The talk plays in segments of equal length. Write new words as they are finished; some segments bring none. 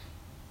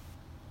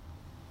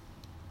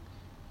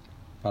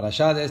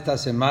Parashá de esta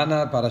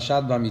semana,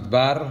 Parashat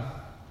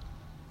Bamidbar,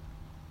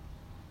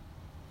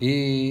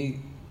 y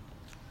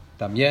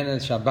también el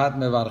Shabbat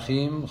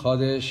Mevarchim,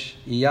 Chodesh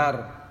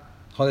Iyar,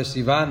 Chodesh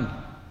Sivan,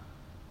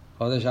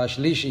 Chodesh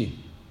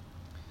Ashlishi.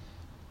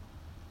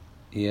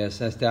 Y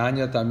este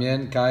año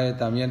también cae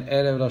también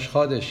Erev Rosh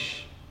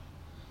Chodesh.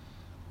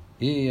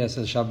 Y es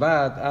el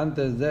Shabbat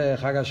antes de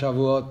Chag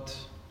HaShavuot.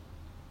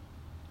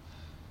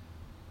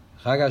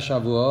 Chag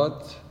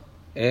HaShavuot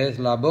es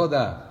la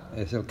boda,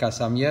 es el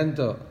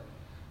casamiento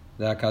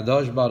de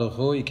Akadosh Baruch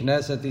Hu y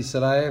Knesset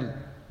Israel,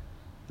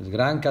 el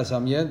gran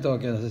casamiento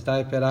que nos está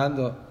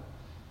esperando.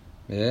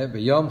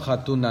 Beyom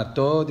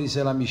Chatunato,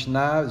 dice la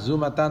Mishnah, Zu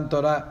Matan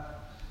Torah.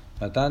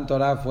 Matan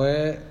Torah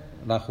fue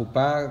la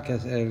Jupá, que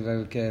es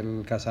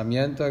el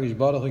casamiento de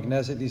Baruch Hu y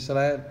Knesset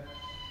Israel.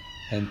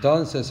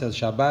 Entonces el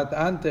Shabbat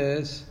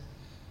antes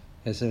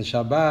es el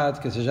Shabbat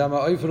que se llama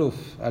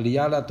Oifruf,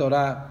 Aliyah la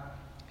Torah.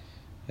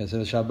 Es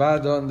el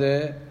Shabbat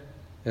donde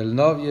el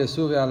novio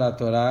sube a la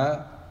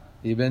Torah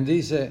y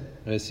bendice,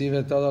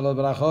 recibe todos los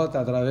brajot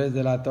a través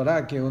de la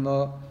Torah, que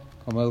uno,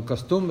 como el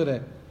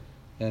costumbre,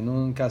 en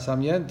un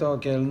casamiento,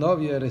 que el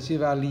novio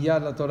recibe Aliyah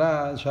la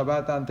Torah el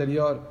Shabbat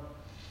anterior.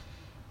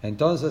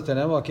 Entonces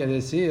tenemos que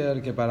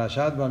decir que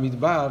Parashat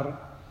Bamidbar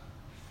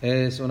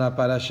es una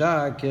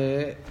parashá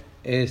que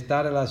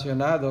está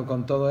relacionado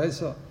con todo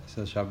eso. Es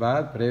el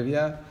Shabbat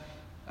previa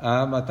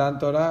a Matan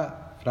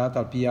Torah, Frat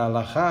al Pi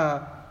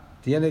Halachá.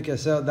 Tiene que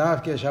ser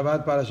Davke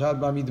Shabbat Parashat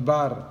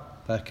Bamidbar.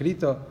 Está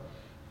escrito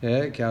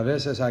que a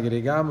veces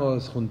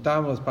agregamos,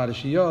 juntamos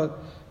Parashiot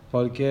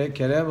porque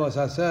queremos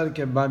hacer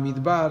que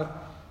Bamidbar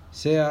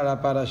sea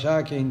la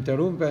parashá que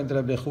interrumpe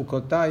entre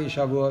Bechukotá y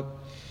Shavuot.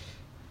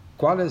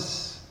 ¿Cuál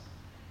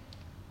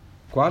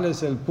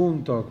es el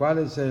punto? ¿Cuál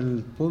es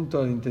el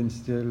punto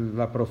de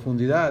la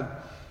profundidad?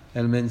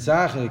 El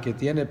mensaje que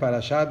tiene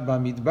Parashat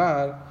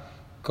Bamidbar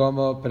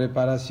como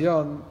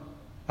preparación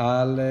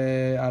al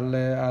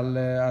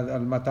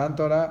Matan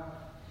Torah,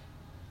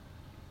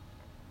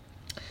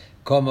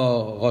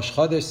 como Rosh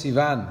Chodesh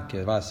Sivan,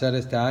 que va a ser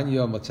este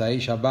año Motzai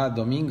Shabbat,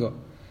 domingo.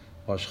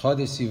 Rosh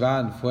Chodesh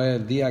Sivan fue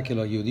el día que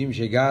los Yudim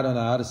llegaron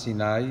a Har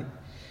Sinai,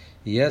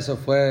 y eso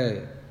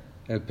fue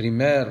el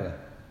primer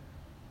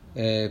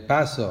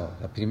paso,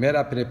 la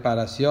primera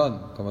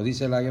preparación, como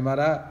dice la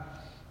Gemara,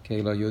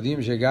 que los Yudim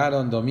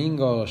llegaron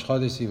domingo Rosh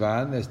Chodesh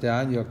Sivan. Este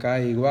año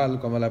cae igual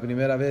como la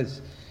primera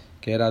vez,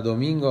 que era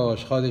domingo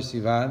Rosh Chodesh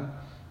Sivan.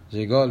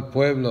 Llegó el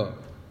pueblo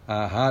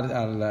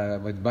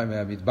al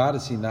Midbar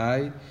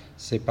Sinai,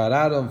 se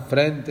pararon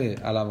frente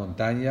a la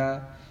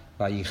montaña,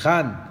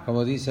 Vayihan,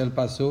 como dice el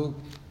pasuk,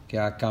 que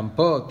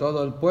acampó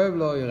todo el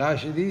pueblo, y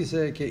Rashi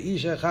dice que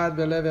Ish Echad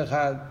Belev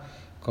Echad,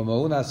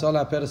 como una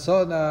sola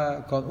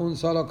persona con un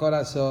solo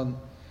corazón.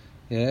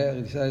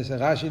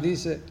 Rashi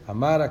dice,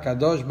 Amar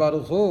Akadosh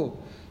Baruch Hu,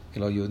 que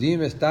los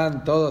Yudim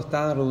todos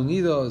están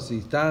reunidos y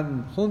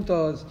están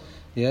juntos,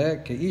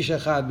 que Ish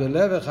Echad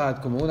Belev Echad,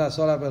 como una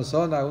sola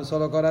persona, un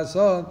solo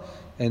corazón.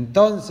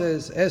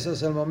 Entonces ese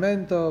es el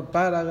momento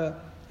para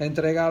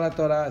entregar la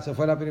Torah. Esa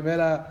fue la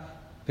primera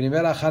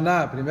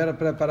Haná, primera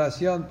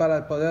preparación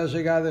para poder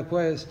llegar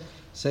después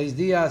 6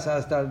 días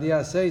hasta el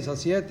día 6 o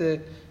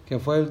 7, que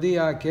fue el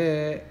día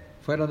que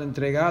fueron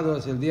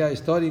entregados, el día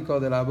histórico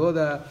de la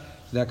boda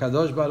de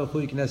Akadosh Baruch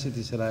Hu y Knesset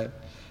Israel.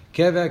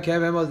 ¿Qué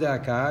vemos de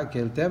acá? Que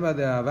el tema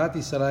de Avat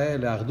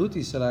Israel, Achdut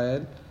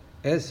Israel,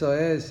 eso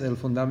es el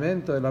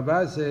fundamento, la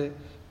base,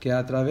 que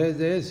a través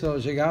de eso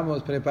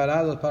llegamos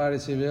preparados para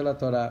recibir la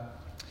Torah.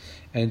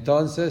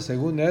 Entonces,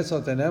 según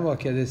eso, tenemos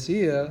que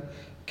decir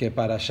que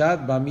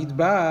Parashat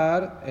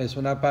Bamidbar es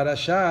una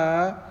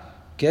parashá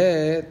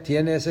que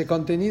tiene ese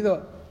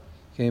contenido.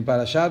 Que en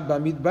Parashat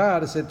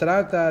Bamidbar se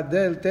trata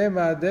del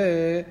tema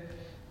de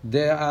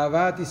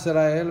Avat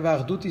Israel,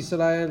 Achdut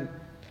Israel.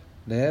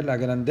 De la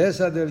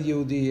grandeza del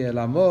Yehudi, el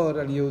amor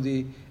al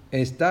Yehudi,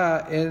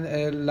 está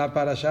en la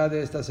parashá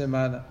de esta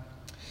semana.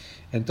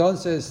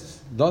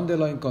 Entonces, ¿dónde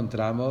lo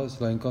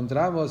encontramos? Lo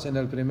encontramos en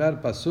el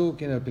primer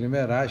pasuk, en el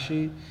primer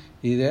Rashi,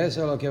 y de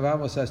eso es lo que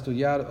vamos a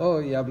estudiar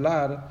hoy y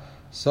hablar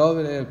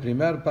sobre el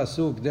primer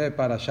pasuk de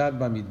Parashat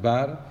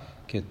Bamidbar,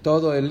 que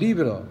todo el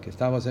libro, que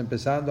estamos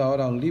empezando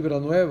ahora un libro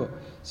nuevo,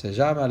 se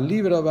llama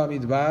Libro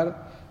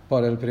Bamidbar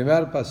por el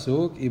primer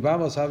pasuk, y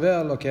vamos a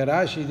ver lo que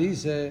Rashi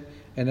dice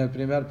en el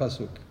primer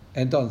pasuk.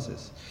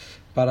 Entonces,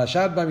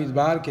 Parashat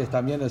Bamidbar, que es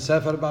también el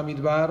Sefer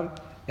Bamidbar,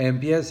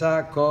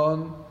 empieza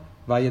con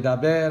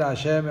Vayedaber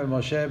Hashem el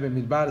Moshe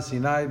Bamidbar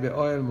Sinai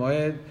Be'oel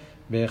Moed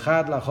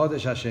Be'echad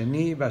LaChodesh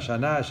Hasheni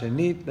Bashana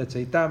Hashenit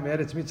Letzeitam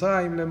Me'eretz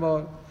Mitzrayim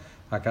Lemor.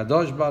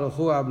 Akadosh Baruch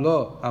Hu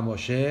habló a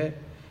Moshe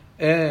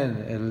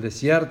en el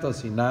desierto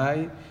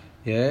Sinai,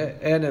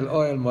 en el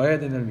Oel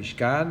Moed, en el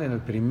Mishkan, en el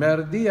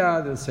primer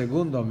día del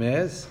segundo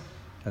mes,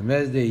 el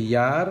mes de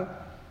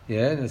Iyar,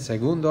 en el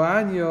segundo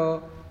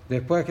año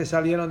después que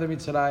salieron de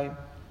Mitzrayim.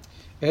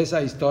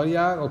 Esa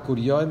historia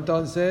ocurrió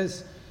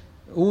entonces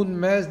un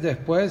mes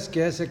después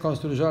que se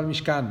construyó el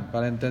Mishkan,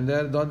 para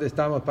entender dónde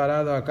estamos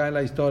parados acá en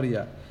la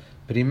historia.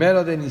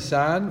 Primero de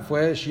Nisan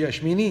fue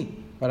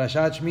Shmini,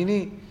 Parashat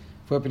Shmini,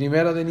 fue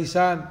primero de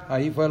Nisan,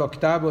 ahí fue el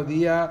octavo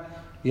día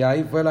y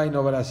ahí fue la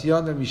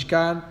inauguración del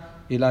Mishkan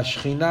y la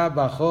Shekhinah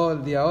bajó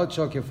el día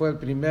 8, que fue el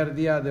primer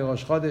día de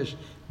Rosh Chodesh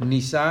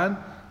Nisan,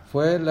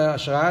 fue la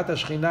Shrat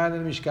Shekhinah en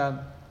el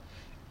Mishkan.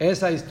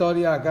 Esa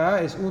historia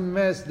acá es un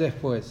mes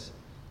después,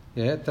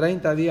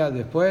 30 días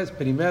después,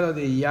 primero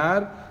de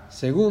Iyar,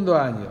 segundo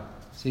año,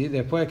 ¿sí?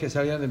 Después que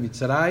salieron de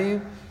Mitzrayim,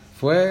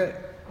 fue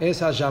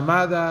esa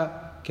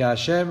llamada que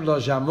Hashem lo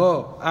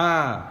llamó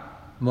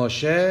a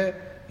Moshe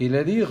y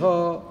le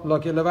dijo lo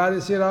que le va a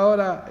decir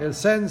ahora, el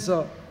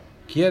censo.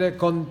 Quiere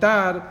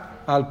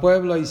contar al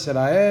pueblo de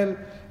Israel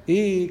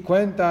y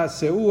cuenta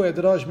Seu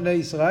Edrosh Bnei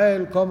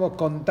Israel, cómo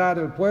contar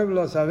el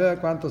pueblo, saber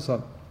cuántos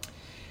son.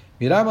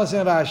 Miramos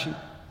en Rashi.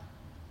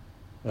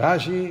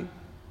 Rashi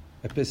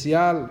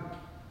especial,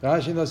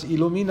 Rashi nos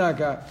ilumina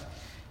acá.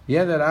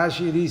 Viene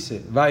Rashi y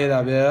dice,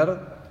 Vayedaber,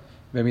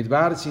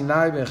 Bemidbar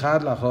Sinai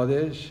Bechad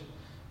Lachodesh.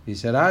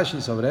 Dice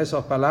Rashi sobre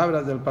esas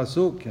palabras del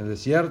Pasuk, en el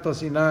desierto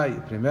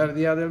Sinai, primer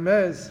día del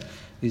mes.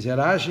 Dice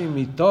Rashi,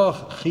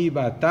 Mitoch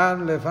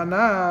Chibatan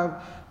Lefanav,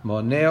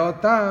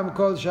 Moneotam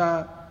Kol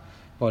Shah.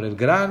 Por el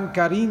gran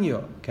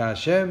cariño que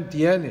Hashem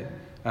tiene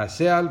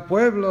hacia el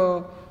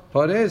pueblo,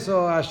 por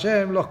eso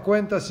Hashem los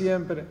cuenta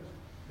siempre.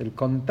 El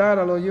contar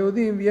a los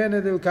Yehudim viene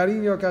del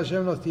cariño que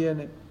Hashem nos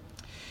tiene.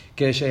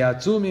 Que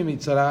Sheyatzumi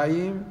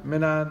Mitzrayim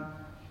Menan.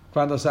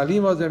 Cuando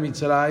salimos de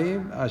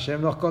Mitzrayim,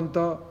 Hashem nos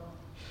contó.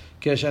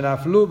 Que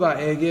Shenaflu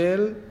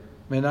Egel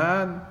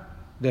Menan.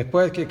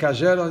 Después que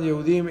cayeron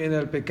Yehudim en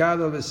el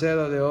pecado del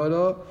becerro de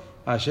oro,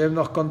 Hashem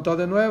nos contó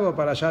de nuevo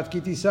para Shat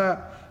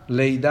Kitisa,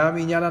 Leidam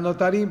Iñana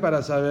Notarim,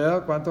 para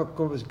saber cuántos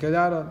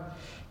quedaron.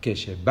 Que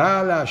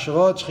Sheba la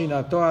Ashrot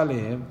Shchinato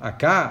Alehem.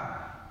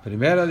 Acá,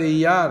 primero de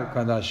Iyar,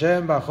 cuando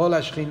Hashem bajó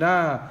la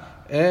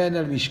Shekhinah en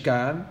el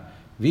Mishkan,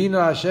 vino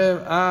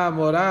Hashem a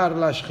morar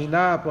la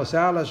Shekhinah, a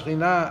poseer la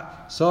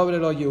Shekhinah sobre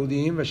los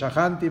Yehudim,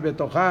 Veshahanti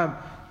Betocham,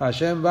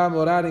 Hashem va a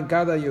morar en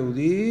cada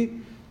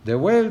Yehudí. De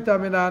vuelta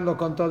Menan lo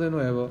contó de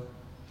nuevo.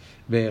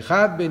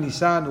 Be'echad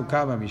beNisan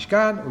ukama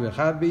Mishkan,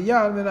 ube'echad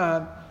be'Iyar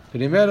Menan.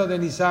 Primero de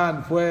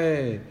Nisan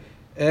fue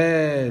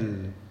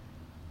el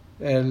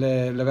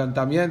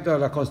levantamiento,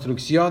 la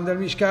construcción del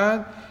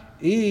Mishkan,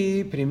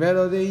 y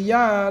primero de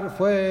Iyar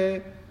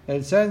fue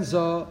el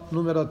censo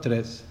número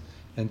 3.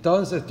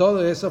 Entonces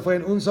todo eso fue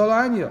en un solo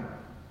año.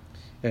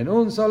 En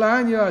un solo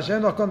año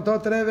Hashem nos contó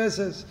 3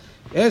 veces.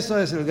 Eso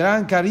es el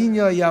gran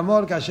cariño y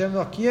amor que Hashem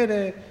nos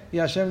quiere y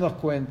Hashem nos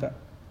cuenta.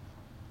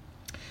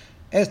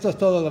 Esto es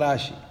todo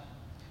Rashi.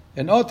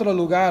 En otro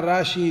lugar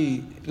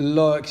Rashi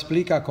lo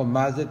explica con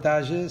más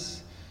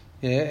detalles.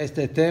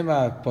 Este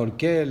tema, por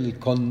qué el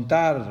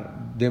contar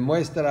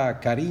demuestra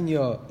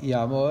cariño y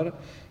amor.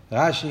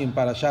 Rashi en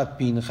Parashat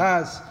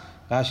Pinchas,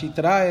 Rashi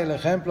trae el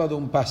ejemplo de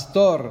un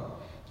pastor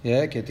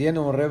que tiene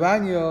un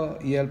rebaño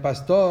y el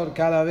pastor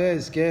cada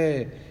vez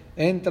que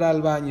entra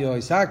al baño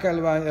y saca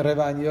el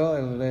rebaño,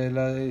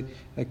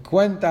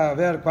 cuenta a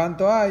ver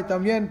cuánto hay,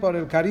 también por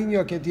el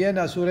cariño que tiene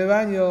a su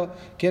rebaño,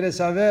 quiere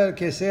saber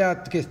que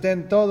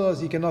estén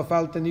todos y que no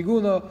falte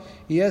ninguno,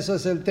 y eso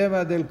es el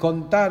tema del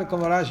contar,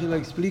 como Rashi lo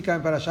explica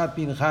en Parashat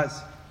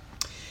Pinchas.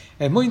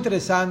 Es muy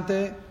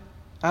interesante,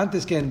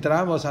 antes que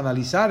entramos a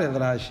analizar el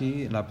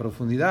Rashi en la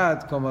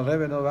profundidad, como el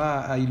Rebbe nos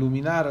va a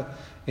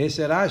iluminar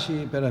ese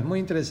Rashi, pero es muy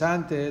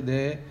interesante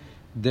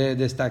de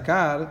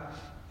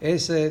destacar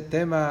ese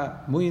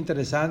tema muy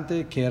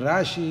interesante que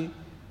Rashi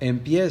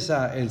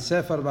empieza el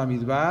Sefer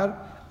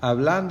Bamidbar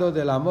hablando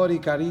del amor y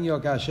cariño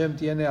que Hashem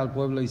tiene al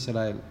pueblo de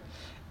Israel.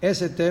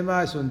 Ese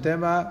tema es un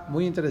tema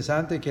muy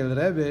interesante que el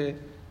Rebbe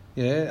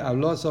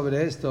habló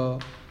sobre esto,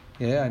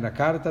 en la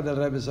carta del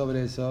Rebbe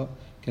sobre eso,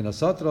 que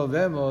nosotros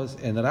vemos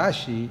en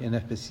Rashi en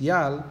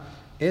especial.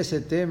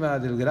 Ese tema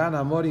del gran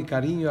amor y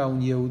cariño a un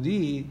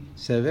Yehudí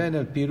se ve en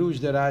el Pirush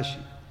de Rashi.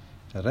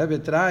 El Rebbe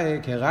trae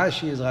que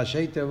Rashi es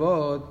Rashi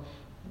Tevot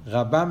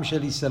Rabam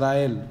Shel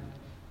Israel.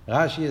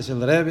 Rashi es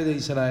el Rebbe de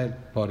Israel.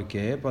 ¿Por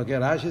qué? Porque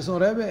Rashi es un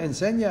Rebbe,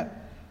 enseña.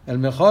 El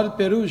mejor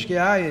Perush que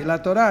hay,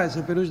 la Torah, es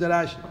el Perush de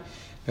Rashi.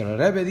 Pero el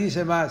Rebbe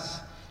dice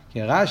más,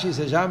 que Rashi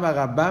se llama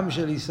Rabam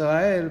Shel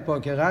Israel,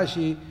 porque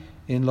Rashi,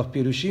 en los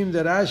Perushim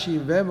de Rashi,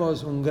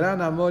 vemos un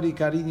gran amor y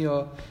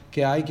cariño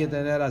que hay que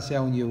tener hacia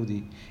un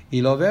Yehudi.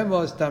 Y lo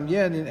vemos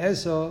también en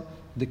eso,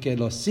 de que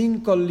los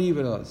 5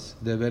 libros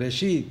de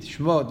Bereshit,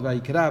 Shmot,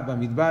 Vaikra,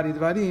 Bamidbar y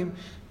Dvarim,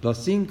 los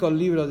 5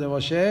 libros de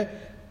Moshe,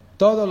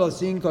 todos los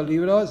 5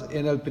 libros,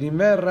 en el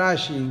primer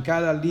Rashi, en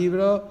cada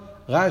libro,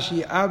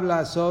 Rashi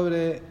habla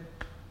sobre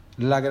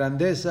la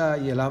grandeza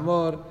y el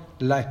amor,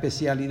 la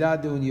especialidad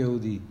de un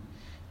Yehudi.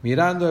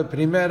 Mirando el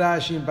primer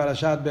Rashi en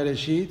Parashat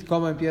Bereshit,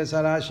 ¿cómo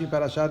empieza Rashi en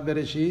Parashat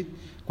Bereshit?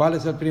 ¿Cuál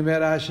es el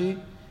primer Rashi?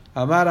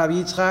 Amar Rav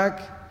Yitzchak,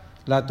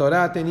 la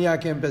Torah tenía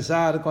que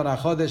empezar con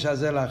Achodesh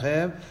Hazel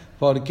Lachem.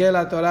 ¿Por qué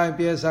la Torah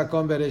empieza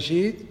con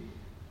Bereshit?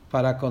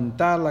 Para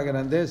contar la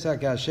grandeza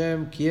que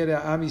Hashem quiere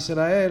a Am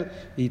Israel,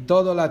 y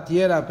toda la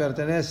tierra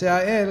pertenece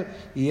a Él,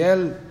 y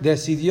Él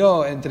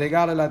decidió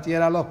entregarle la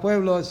tierra a los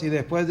pueblos, y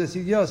después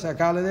decidió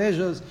sacarle de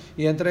ellos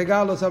y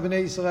entregarlos a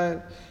Bnei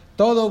Israel.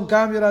 Todo un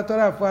cambio de la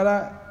Torah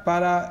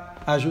para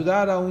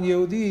ayudar a un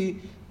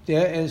Yehudí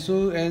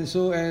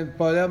en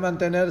poder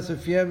mantenerse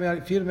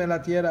firme en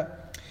la tierra.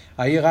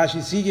 Ahí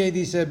Rashi sigue y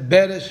dice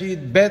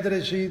Bereshit,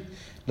 Bedreshit,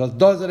 los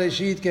dos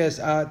Reshit, que es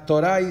a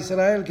Torah e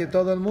Israel, que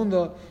todo el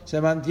mundo se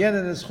mantiene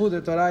en el Zhut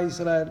de Torah e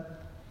Israel.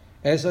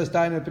 Eso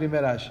está en el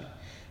primer Rashi.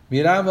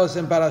 Miramos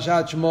en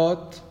Parashat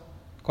Shemot.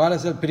 ¿Cuál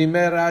es el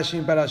primer Rashi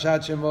en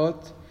Parashat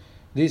Shemot?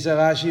 Dice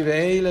Rashi,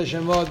 Ve'eile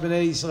Shemot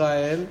Bnei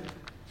Israel.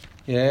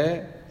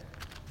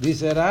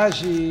 Dice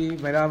Rashi,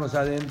 miramos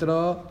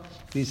adentro,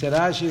 dice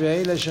Rashi,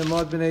 Ve'eile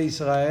Shemot Bnei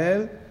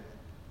Israel.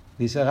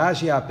 Dice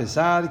Rashi, a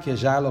pesar que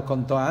ya lo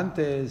contó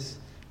antes,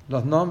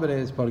 los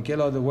nombres, ¿por qué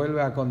lo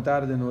vuelve a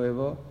contar de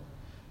nuevo?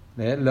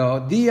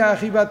 Los días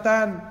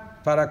Jibatán,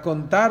 para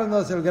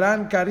contarnos el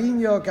gran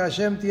cariño que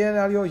Hashem tiene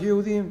a los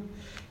Yehudim,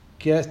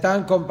 que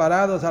están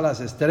comparados a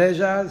las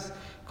estrellas,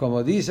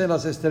 como dicen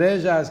las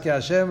estrellas, que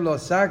Hashem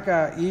los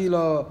saca y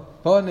lo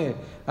pone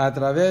a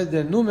través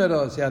de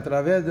números y a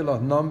través de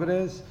los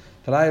nombres.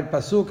 Trae el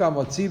pasuk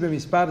Amotzi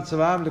bemispar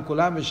tzvaam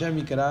lekulam b'shem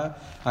mikra.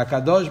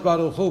 Akadosh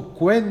Baruch Hu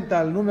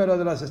cuenta el número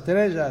de las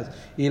estrellas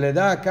y le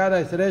da a cada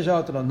estrella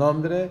otro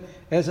nombre.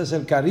 Ese es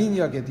el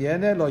cariño que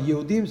tiene. Los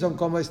Yehudim son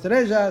como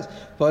estrellas,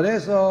 por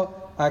eso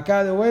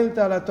acá de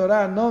vuelta la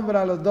Torah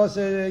nombra a los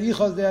 12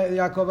 hijos de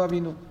Jacob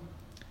Avinu.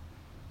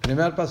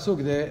 Primer pasuk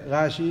de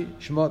Rashi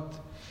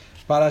Shmot.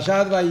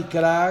 Parashat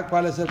Vayikra,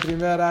 ¿cuál es el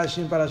primer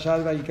Rashi en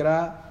Parashat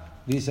Vayikra?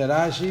 Dice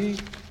Rashi,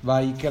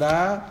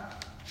 Vayikra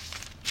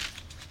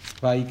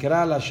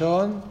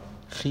Lashon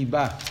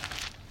Chibah.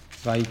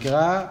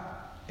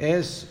 Vayikra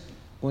es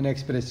una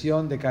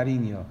expresión de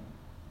cariño.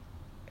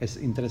 Es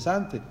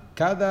interesante.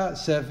 Cada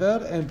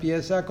sefer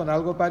empieza con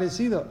algo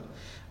parecido.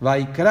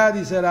 Vayikra,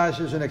 dice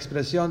Rashi, es una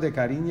expresión de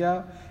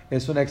cariño.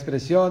 Es una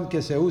expresión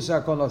que se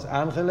usa con los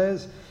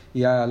ángeles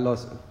y a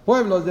los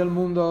pueblos del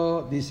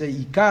mundo. Dice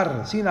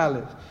Ikar, sin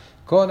Aleph.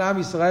 Con Am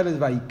Israel es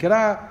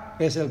Vayikra,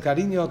 es el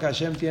cariño que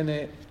Hashem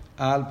tiene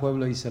al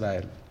pueblo de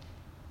Israel.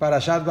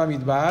 Parashat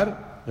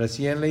Bamidbar,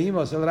 recién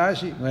leímos el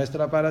Rashi,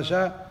 nuestra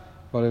parasha,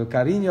 por el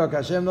cariño que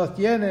Hashem nos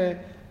tiene,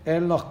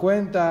 Él nos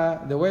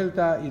cuenta de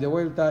vuelta y de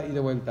vuelta y de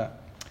vuelta.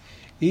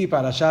 Y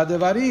Parashat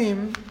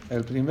Devarim,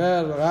 el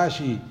primer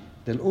Rashi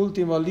del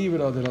último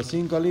libro de los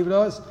 5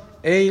 libros,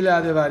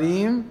 Eila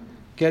Devarim,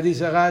 que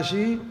dice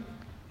Rashi,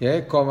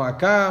 como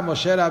acá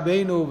Moshe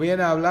Rabbeinu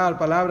viene a hablar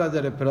palabras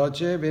de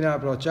reproche, viene a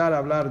reprochar, a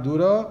hablar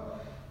duro,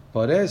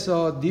 por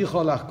eso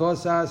dijo las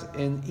cosas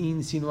en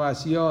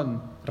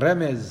insinuación,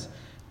 remez,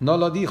 no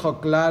lo dijo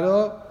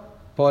claro,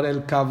 por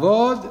el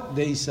kavod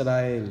de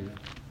Israel.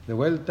 De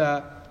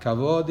vuelta,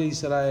 kavod de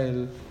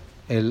Israel,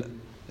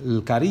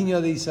 el cariño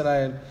de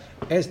Israel.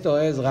 Esto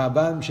es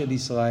Rabam Shel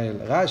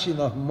Israel. Rashi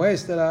nos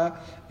muestra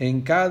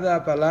en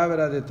cada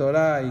palabra de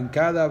Torah, en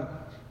cada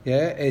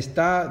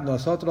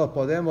nosotros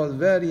podemos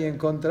ver y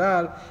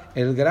encontrar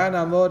el gran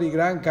amor y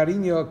gran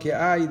cariño que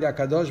hay de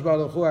Akadosh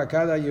Baruj Hu a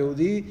cada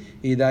Yehudí,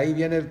 y de ahí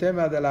viene el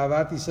tema de la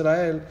Avat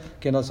Israel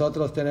que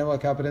nosotros tenemos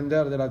que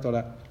aprender de la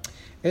Torah.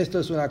 Esto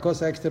es una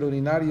cosa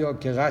extraordinaria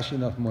que Rashi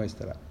nos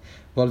muestra.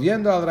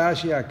 Volviendo al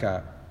Rashi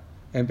acá,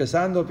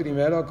 empezando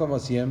primero, como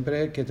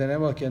siempre, que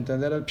tenemos que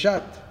entender el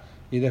Pshat,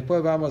 y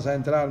después vamos a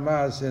entrar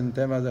más en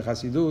temas de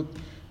Hasidut,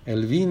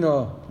 el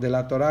vino de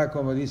la Torah,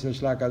 como dice el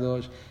Shla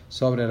Kadosh,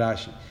 sobre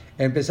Rashi.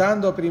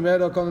 Empezando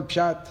primero con el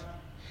Pshat.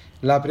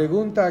 La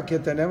pregunta que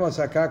tenemos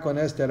acá con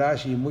este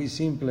Rashi, muy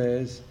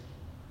simple, es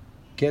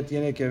 ¿qué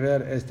tiene que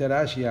ver este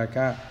Rashi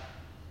acá?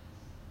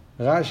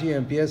 Rashi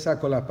empieza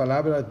con las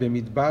palabras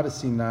Bemidbar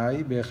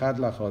Sinai, Be'echad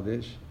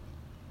LaChodesh.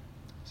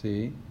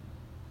 ¿Sí?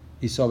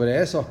 Y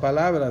sobre esas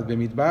palabras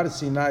Bemidbar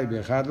Sinai,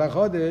 Be'echad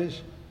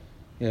LaChodesh,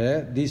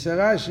 dice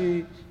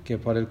Rashi que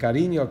por el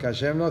cariño que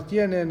Hashem nos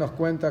tiene, nos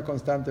cuenta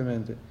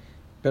constantemente.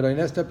 Pero en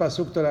este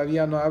pasuk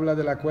todavía no habla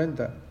de la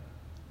cuenta.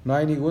 No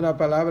hay ninguna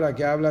palabra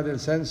que habla del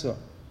censo.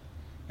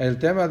 El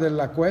tema de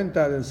la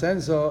cuenta del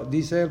censo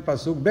dice el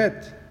pasuk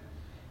Bet.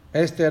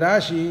 Este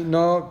Rashi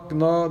no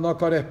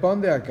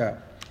corresponde acá.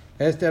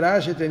 Este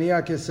Rashi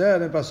tenía que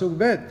ser en pasuk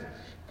Bet.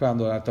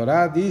 Cuando la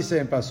Torah dice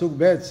en pasuk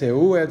Bet,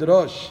 Seu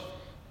Edrosh,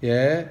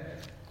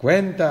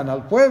 cuentan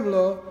al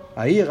pueblo,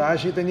 ahí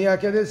Rashi tenía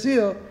que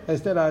decir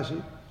este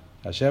Rashi.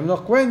 Hashem nos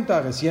cuenta,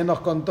 recién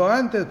nos contó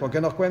antes, ¿por qué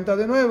nos cuenta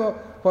de nuevo?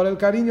 Por el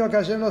cariño que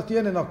Hashem nos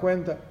tiene, nos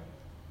cuenta.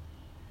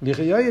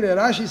 Dije yo, de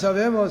Rashi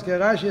sabemos que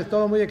Rashi es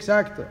todo muy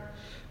exacto.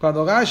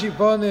 Cuando Rashi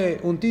pone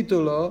un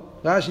título,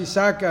 Rashi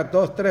saca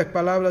 2, 3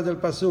 palabras del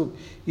pasuk,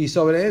 y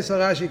sobre eso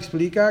Rashi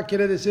explica,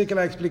 quiere decir que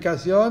la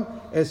explicación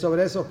es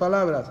sobre esas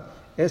palabras.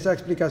 Esa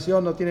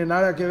explicación no tiene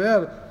nada que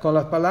ver con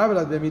las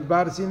palabras de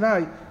Midbar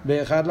Sinai,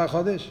 Be'echad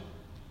LaChodesh.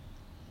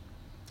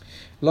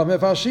 Los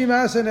mefarshim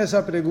hacen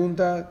esa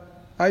pregunta.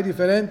 Hay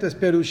diferentes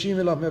perushim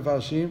en los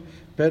mefarshim,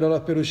 pero los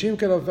perushim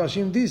que los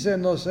mefarshim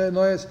dicen no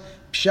es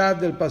pshat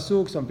del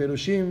pasuk, son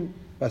perushim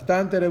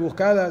bastante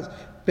rebuscadas,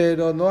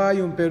 pero no hay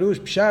un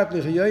perush pshat,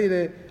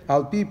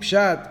 al pi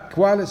pshat.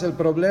 ¿Cuál es el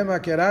problema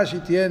que Rashi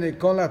tiene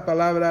con las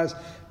palabras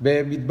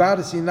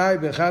Bemidbar Sinai,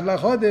 Be'echad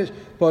LaChodesh?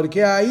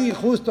 Porque ahí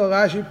justo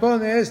Rashi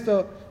pone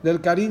esto del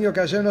cariño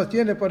que Hashem nos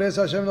tiene, por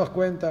eso Hashem nos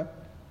cuenta.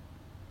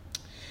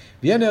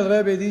 Viene el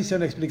Rebbe y dice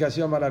una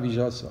explicación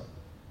maravillosa.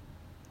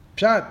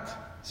 Pshat,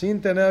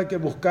 sin tener que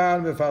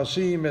buscar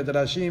Mefarshim,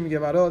 Medrashim,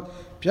 Gemarot.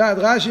 Pshat,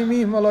 Rashi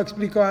mismo lo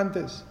explicó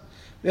antes.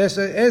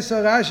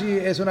 Eso Rashi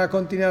es una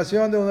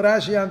continuación de un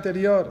Rashi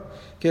anterior,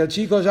 que el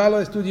chico ya lo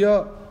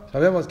estudió.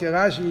 Sabemos que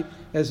Rashi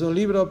es un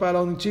libro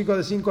para un chico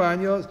de 5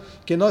 años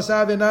que no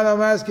sabe nada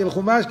más que el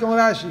Humash con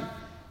Rashi.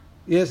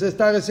 Y ese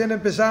está recién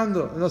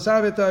empezando, no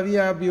sabe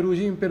todavía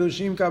Birushim,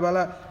 Perushim,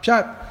 Kabbalah,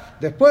 Pshat.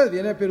 Después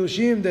viene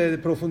Perushim de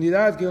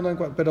profundidad que uno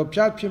encuentra, pero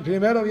Pshat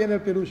primero viene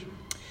el Perush.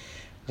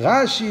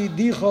 Rashi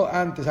dijo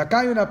antes, acá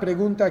hay una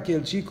pregunta que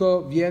el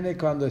chico viene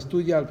cuando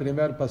estudia el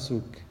primer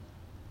pasuk.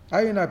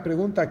 Hay una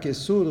pregunta que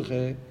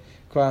surge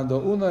cuando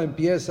uno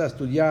empieza a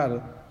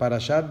estudiar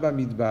Parashat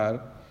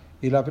Bamidbar,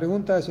 y la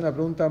pregunta es una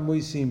pregunta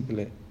muy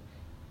simple.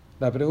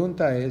 La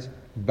pregunta es,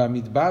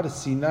 Bamidbar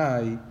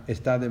Sinai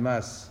está de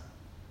más.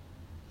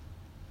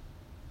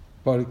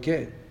 ¿Por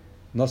qué?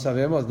 ¿No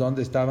sabemos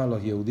dónde estaban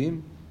los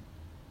Yehudim?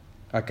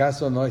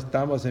 ¿Acaso no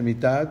estamos en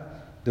mitad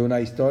de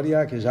una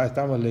historia que ya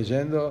estamos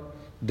leyendo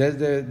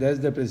desde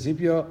el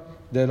principio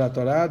de la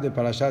Torah, de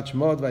Parashat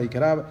Shmot,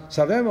 Vaikra?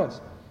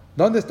 Sabemos.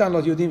 ¿Dónde están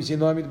los Yehudim si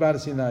no en Midbar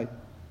Sinai?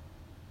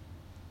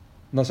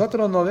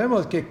 Nosotros no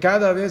vemos que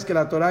cada vez que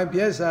la Torah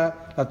empieza,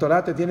 la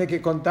Torah te tiene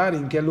que contar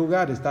en qué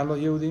lugar están los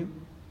Yehudim.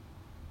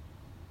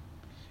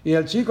 Y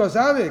el chico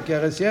sabe que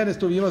recién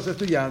estuvimos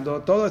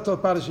estudiando todos estos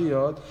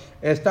parshiot,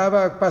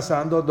 estaba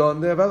pasando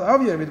donde,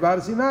 obvio, en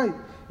Midbar Sinai.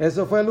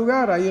 Eso fue el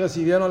lugar, ahí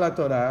recibieron la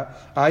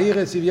Torah,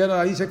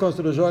 ahí se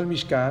construyó el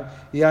Mishkan,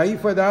 y ahí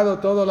fue dado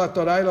todo la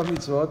Torah y los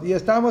mitzvot, y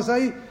estamos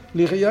ahí.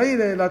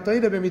 La Torah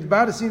de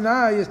Midbar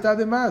Sinai está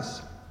de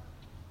más.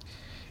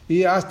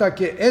 Y hasta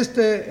que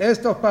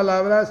estas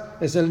palabras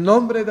es el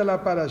nombre de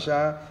la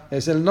parashá,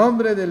 es el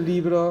nombre del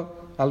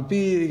libro,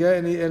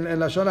 en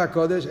la Shon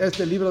HaKodesh,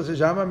 este libro se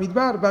llama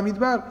Midbar,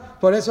 Bamidbar,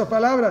 por esas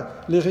palabras.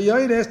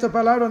 Estas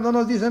palabras no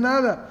nos dicen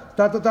nada,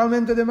 está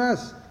totalmente de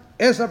más.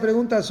 Esa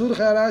pregunta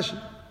surge a Rashi.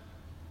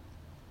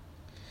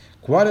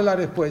 ¿Cuál es la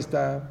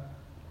respuesta?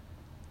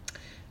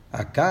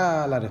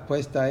 Acá la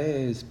respuesta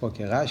es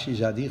porque Rashi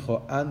ya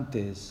dijo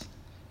antes,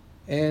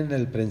 en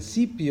el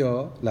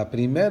principio, la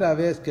primera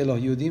vez que los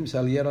Yudim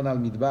salieron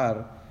al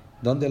Midbar,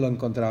 ¿dónde lo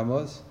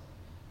encontramos?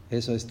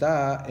 Eso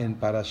está en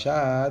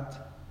Parashat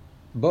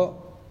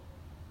Bo.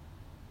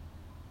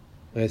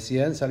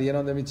 Recién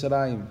salieron de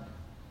Mitzrayim.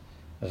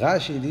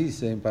 Rashi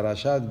dice en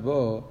Parashat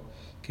Bo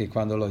que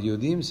cuando los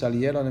Yudim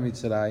salieron de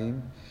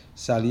Mitzrayim,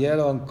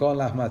 salieron con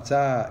las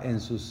matzah en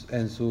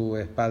su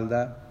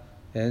espalda,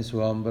 en su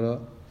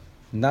hombro,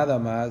 nada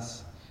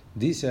más.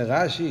 Dice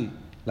Rashi,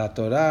 la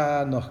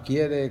Torah nos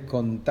quiere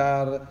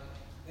contar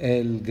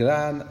el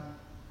gran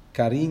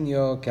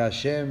cariño que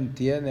Hashem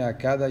tiene a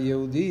cada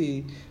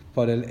Yehudí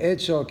por el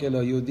hecho que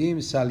los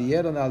Yehudim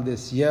salieron al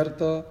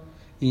desierto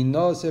y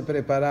no se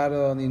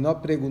prepararon y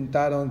no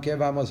preguntaron qué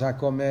vamos a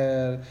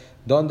comer,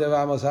 dónde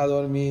vamos a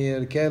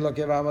dormir, qué es lo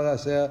que vamos a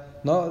hacer.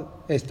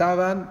 No,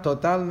 estaban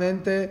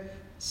totalmente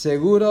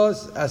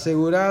seguros,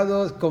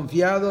 asegurados,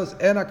 confiados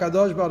en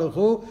Akadosh Baruj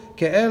Hu,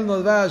 que Él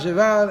nos va a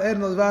llevar, Él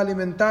nos va a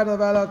alimentar, nos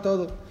va a dar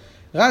todo.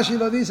 Rashi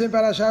lo dice en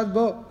Parashat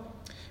Bo.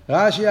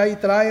 Rashi ahí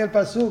trae el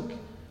pasuk.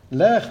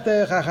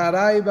 Lechte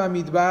chacharai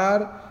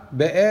bamidbar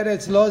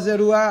be'eretz lo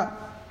zerua.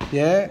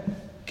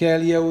 Que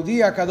el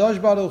Yehudí Akadosh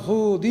Baruj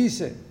Hu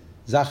dice,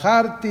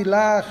 Zacharti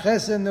la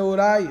chesed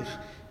neuraich.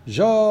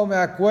 Yo me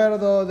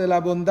acuerdo de la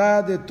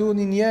bondad de tu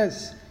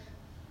niñez.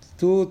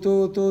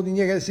 Tu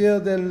niñez,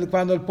 es decir,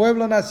 cuando el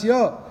pueblo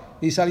nació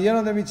y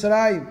salieron de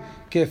Mitzrayim,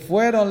 que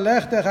fueron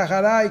lechte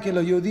jajaray, que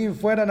los Yudim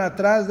fueran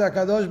atrás de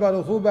Akadosh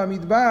Baruj Hu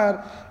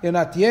Bamidbar, en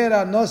la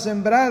tierra no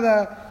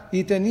sembrada,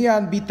 y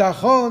tenían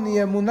bitajón y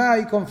emuná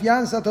y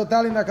confianza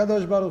total en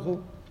Akadosh Baruj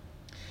Hu.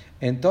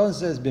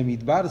 Entonces,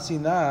 Bamidbar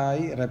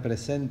Sinai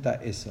representa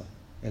eso,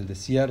 el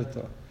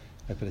desierto,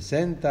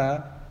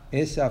 representa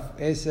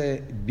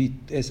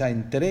esa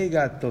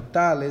entrega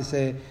total,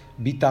 ese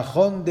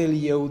bitajón del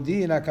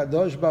Yehudí en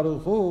Akadosh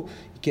Baruj Hu,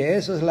 que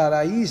eso es la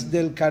raíz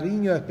del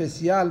cariño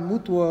especial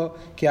mutuo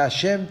que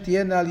Hashem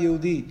tiene al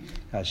Yehudí.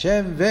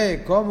 Hashem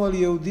ve cómo el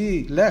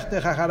Yehudí,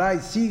 Lechte Jajaray,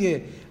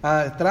 sigue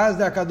atrás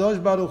de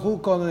Akadosh Baruj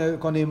Hu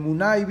con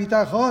emuná y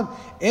bitajón.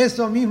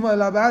 Eso mismo es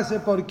la base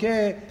por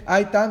qué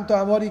hay tanto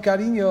amor y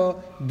cariño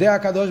de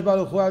Akadosh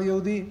Baruj Hu al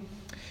Yehudí.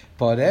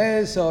 Por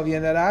eso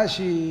viene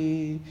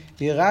Rashi,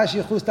 y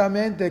Rashi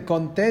justamente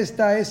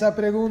contesta esa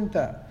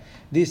pregunta.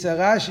 Dice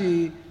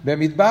Rashi,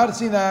 Bemidbar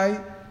Sinai,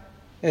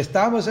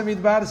 estamos en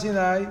Midbar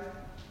Sinai,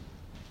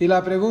 y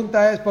la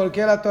pregunta es, ¿por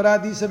qué la Torah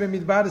dice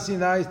Bemidbar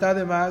Sinai? Está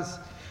de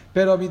más.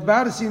 Pero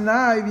Midbar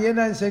Sinai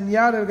viene a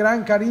enseñar el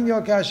gran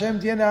cariño que Hashem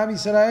tiene a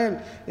Israel.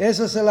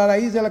 Eso es la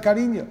raíz del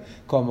cariño.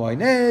 Como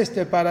en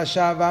este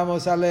parashá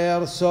vamos a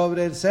leer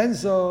sobre el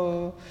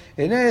censo,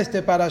 en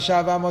este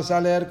parashá vamos a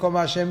leer cómo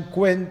Hashem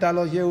cuenta a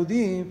los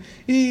Yehudim,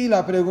 y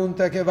la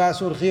pregunta que va a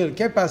surgir,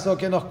 ¿qué pasó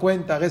que nos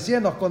cuenta?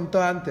 Recién nos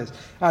contó antes,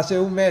 hace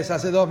un mes,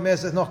 hace 2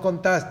 meses nos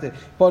contaste.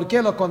 ¿Por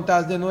qué lo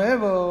contás de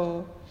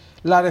nuevo?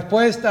 La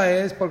respuesta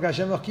es porque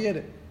Hashem nos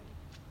quiere.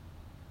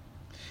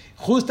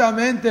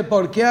 Justamente,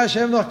 ¿por qué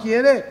Hashem nos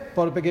quiere?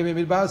 Porque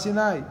Midbar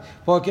Sinai.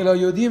 Porque los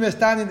Yudim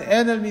están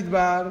en el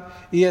Midbar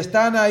y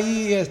están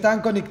ahí,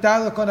 están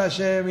conectados con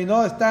Hashem y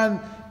no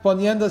están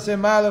poniéndose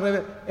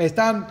mal,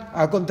 están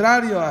al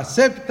contrario,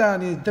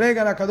 aceptan y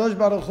entregan a Kadosh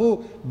Baruch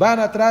Hu, van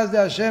atrás de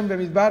Hashem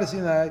Midbar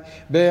Sinai.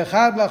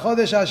 Be'echad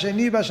lachodesh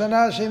hasheni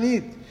b'shana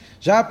hashenit.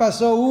 Ya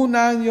pasó 1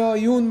 año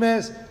y 1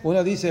 mes.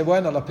 Uno dice,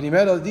 bueno, los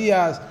primeros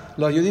días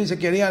los judíos se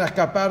querían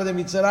escapar de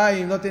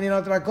Mitzrayim, no tenían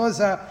otra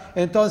cosa,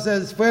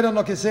 entonces fueron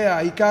lo que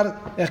sea,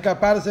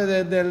 escaparse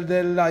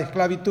de la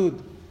esclavitud.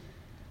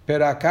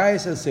 Pero acá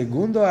es el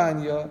 2.º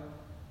año,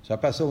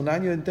 ya pasó 1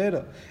 año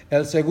entero.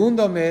 El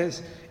 2.º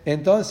mes,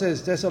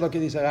 entonces eso es lo que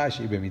dice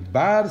Rashi,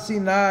 Bemidbar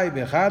Sinai,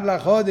 Bechad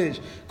lachodesh,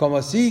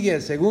 como sigue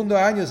el 2.º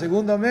año,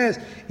 2.º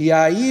mes, y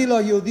ahí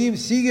los judíos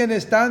siguen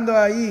estando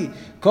ahí,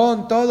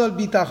 con todo el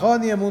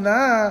bitajón y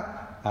emuná.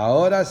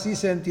 Ahora sí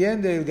se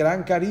entiende el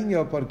gran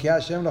cariño porque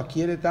Hashem los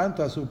quiere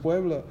tanto a su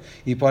pueblo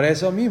y por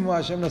eso mismo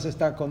Hashem nos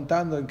está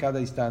contando en cada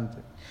instante.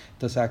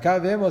 Entonces acá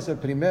vemos el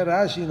primer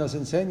Rashi nos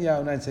enseña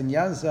una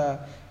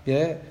enseñanza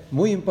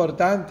muy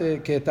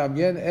importante que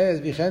también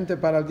es vigente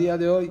para el día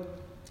de hoy,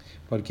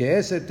 porque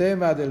ese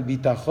tema del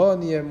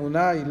bitajón y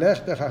emuná y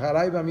lechte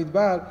jajaray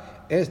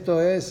bamidbar, esto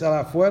es a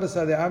la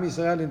fuerza de Am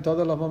Israel en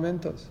todos los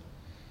momentos.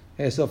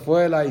 Eso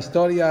fue la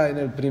historia en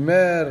el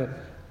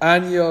primer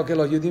año que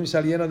los Yudim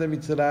salieron de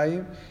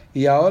Mitzrayim,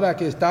 y ahora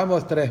que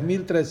estamos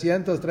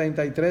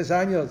 3.333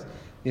 años,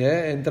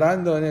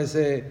 entrando en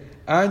ese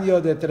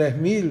año de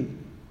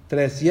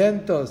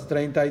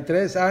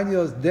 3.333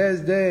 años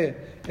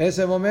desde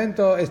ese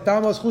momento,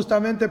 estamos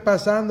justamente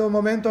pasando un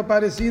momento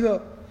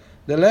parecido.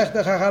 De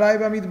Lechte Jajaray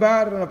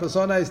Bamidbar, una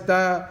persona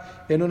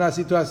está en una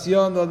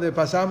situación donde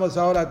pasamos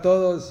ahora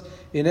todos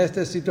en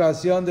esta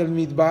situación del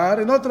Midbar,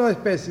 en otra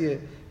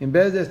especie. En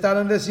vez de estar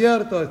en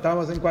desierto,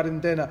 estamos en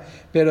cuarentena,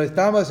 pero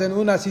estamos en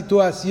una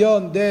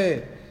situación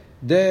de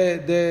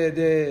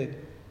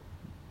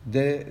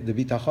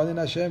bitajón en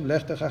Hashem,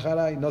 Lechte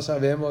Jajaray. No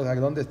sabemos a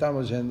dónde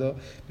estamos yendo,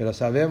 pero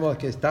sabemos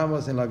que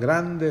estamos en las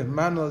grandes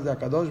manos de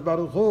Akadosh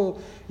Baruch Hu,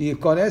 y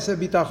con ese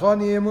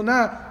bitajón y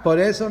emuná,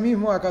 por eso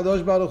mismo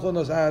Akadosh Baruch Hu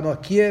nos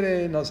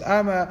quiere, nos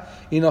ama,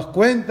 y nos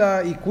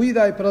cuenta, y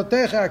cuida, y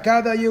protege a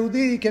cada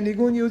Yehudí, que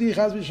ningún Yehudí,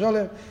 Chas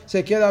v'Sholem,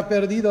 se queda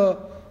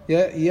perdido.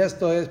 Y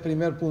esto es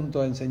primer punto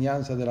de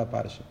enseñanza de la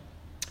Parsha.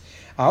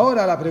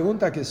 Ahora la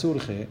pregunta que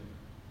surge,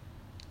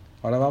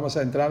 ahora vamos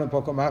a entrar un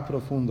poco más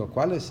profundo.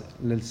 ¿Cuál es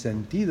el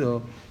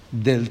sentido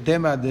del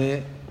tema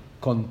de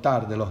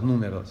contar, de los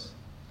números?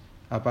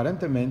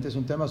 Aparentemente es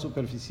un tema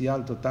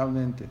superficial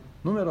totalmente.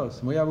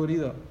 Números, muy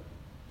aburrido.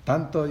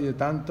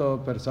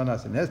 Tanto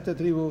personas en esta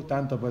tribu,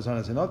 tanto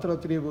personas en otra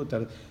tribu.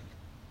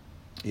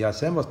 Y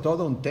hacemos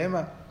todo un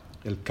tema,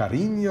 el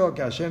cariño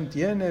que Hashem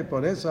tiene,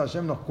 por eso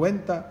Hashem nos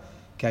cuenta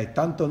que hay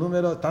tanto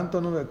número.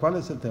 ¿Cuál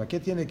es el tema? ¿Qué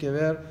tiene que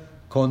ver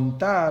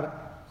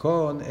contar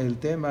con el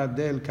tema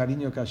del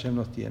cariño que Hashem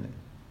nos tiene?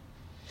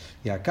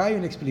 Y acá hay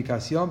una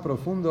explicación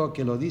profunda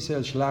que lo dice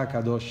el Shla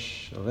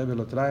Kadosh. El Rebbe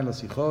lo trae en los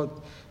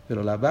Sijot,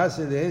 pero la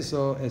base de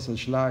eso es el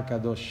Shla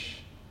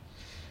Kadosh.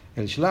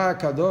 El Shla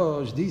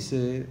Kadosh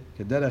dice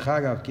que, Derech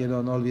Hagav,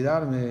 quiero no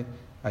olvidarme,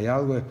 hay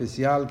algo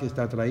especial que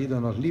está traído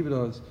en los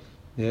libros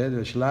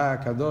del Shla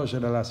Kadosh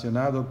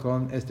relacionado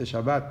con este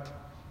Shabbat,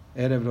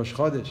 Erev Rosh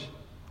Chodesh.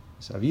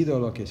 Sabido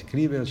lo que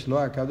escribe el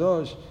Shloah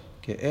Kadosh,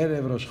 que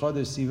Erev Rosh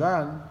Chodesh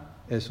Sivan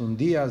es un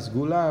día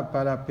Sgulá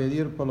para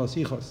pedir por los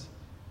hijos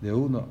de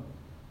uno.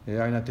 Hay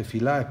una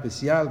tefilá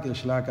especial que el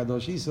Shloah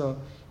Kadosh hizo,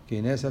 que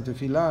en esa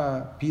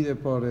tefilá pide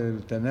por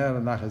el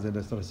tener najes de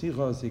nuestros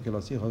hijos y que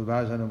los hijos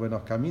vayan en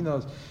buenos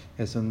caminos.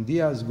 Es un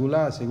día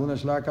Sgulá, según el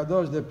Shloah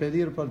Kadosh, de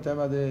pedir por el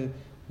tema de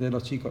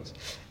los chicos.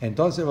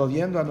 Entonces,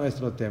 volviendo a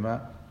nuestro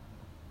tema,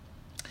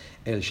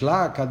 el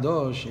Shla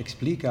Kadosh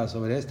explica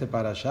sobre este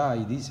parashá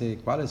y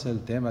dice cuál es el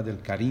tema del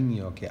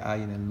cariño que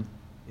hay en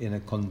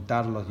el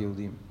contar los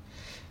Yehudim.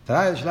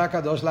 Trae el Shla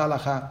Kadosh la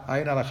halajá.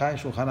 Hay una halajá en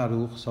Shulchan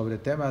Aruch sobre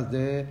temas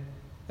de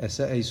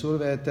Eisur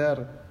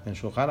ve'eter. En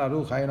Shulchan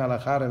Aruch hay una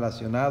halajá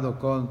relacionado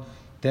con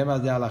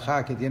temas de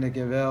halajá que tiene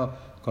que ver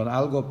con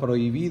algo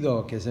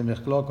prohibido que se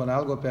mezcló con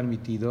algo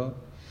permitido.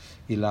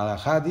 Y la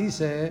halajá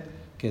dice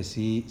que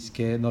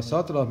que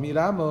nosotros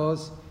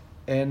miramos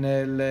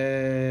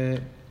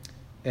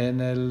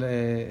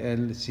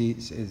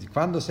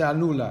cuando se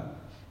anula,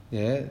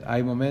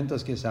 hay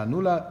momentos que se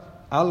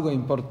anula, algo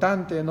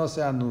importante no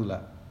se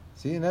anula,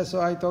 ¿sí? En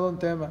eso hay todo un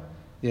tema,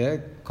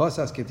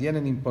 cosas que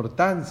tienen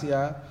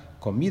importancia,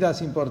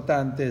 comidas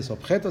importantes,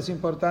 objetos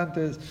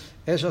importantes,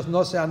 ellos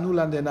no se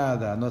anulan de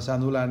nada, no se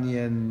anulan ni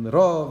en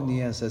Rov,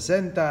 ni en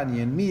 60,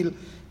 ni en 1000,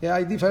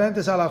 hay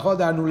diferentes alajot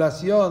de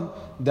anulación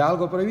de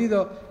algo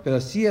prohibido,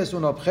 pero si es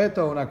un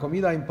objeto, una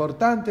comida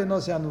importante, no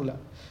se anula.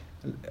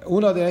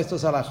 Uno de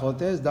estos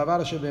alajotes,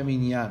 davar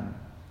shebeminyan,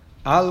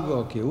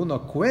 algo que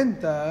uno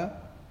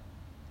cuenta,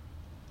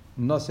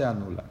 no se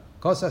anula.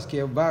 Cosas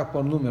que va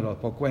por números,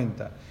 por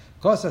cuenta.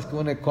 Cosas que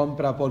uno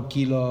compra por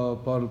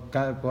kilo,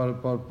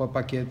 por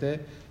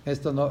paquete,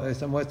 esto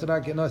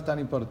muestra que no es tan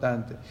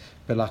importante.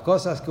 Pero las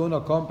cosas que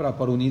uno compra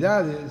por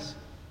unidades,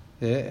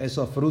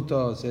 esos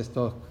frutos,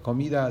 estas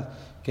comidas,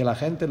 que la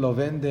gente lo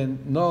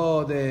venden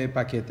no de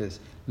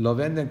paquetes, lo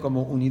venden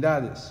como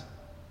unidades.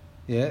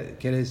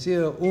 Quiere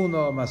decir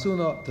 1 más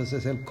 1,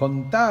 entonces el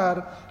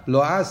contar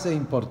lo hace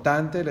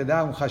importante, le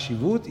da un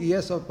hashivut y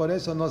eso por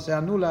eso no se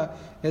anula,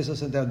 eso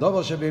se entiende.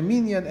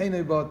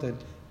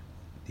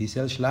 Dice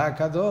el Shla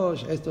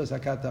Kadosh, esto es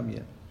acá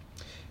también.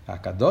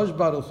 Akadosh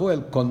Baruj Hu,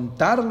 el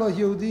contar los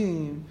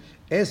Yehudim,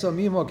 eso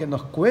mismo que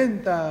nos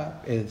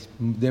cuenta,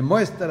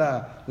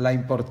 demuestra la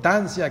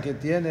importancia que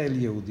tiene el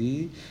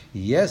Yehudí,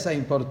 y esa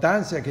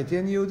importancia que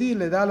tiene el Yehudí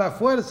le da la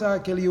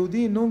fuerza que el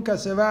Yehudí nunca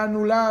se va a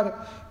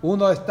anular.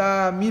 Uno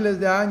está miles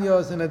de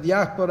años en la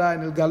diáspora,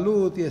 en el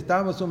galut, y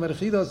estamos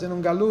sumergidos en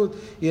un galut,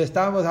 y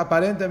estamos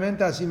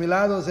aparentemente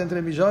asimilados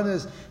entre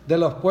millones de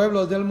los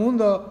pueblos del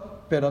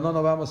mundo, pero no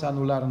nos vamos a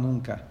anular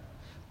nunca.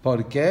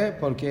 ¿Por qué?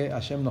 Porque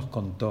Hashem nos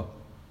contó.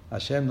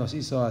 Hashem nos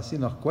hizo así,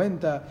 nos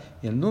cuenta,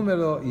 y el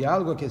número y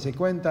algo que se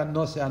cuenta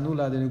no se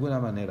anula de ninguna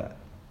manera.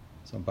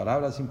 Son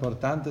palabras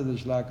importantes del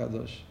Shla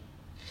Kadosh.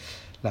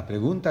 La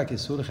pregunta que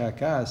surge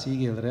acá,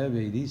 sigue el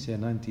Rebbe y dice,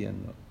 no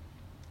entiendo.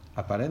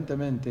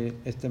 Aparentemente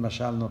este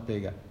mashal no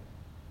pega.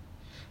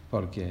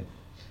 ¿Por qué?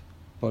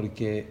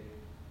 Porque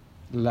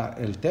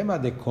el tema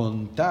de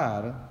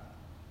contar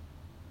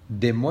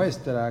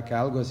demuestra que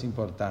algo es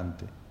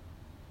importante.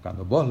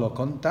 Cuando vos lo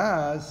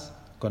contás,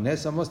 con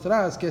eso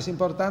mostrás que es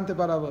importante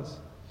para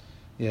vos.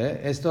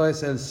 Esto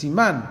es el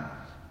simán.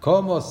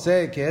 ¿Cómo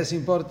sé que es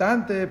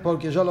importante?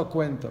 Porque yo lo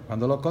cuento.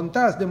 Cuando lo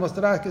contás,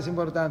 demostrás que es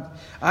importante.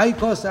 Hay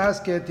cosas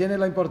que tienen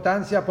la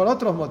importancia por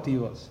otros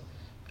motivos.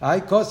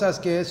 Hay cosas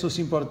que sus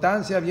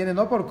importancias vienen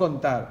no por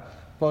contar,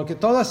 porque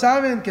todos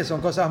saben que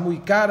son cosas muy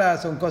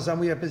caras, son cosas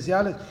muy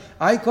especiales.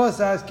 Hay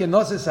cosas que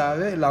no se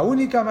sabe. La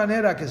única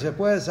manera que se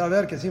puede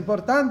saber que es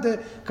importante,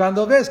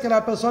 cuando ves que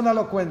la persona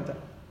lo cuenta.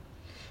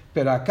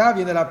 Pero acá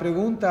viene la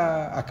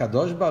pregunta,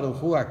 ¿Akadosh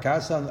Baruj Hu,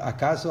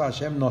 acaso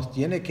Hashem nos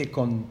tiene que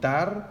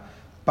contar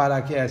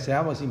para que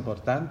seamos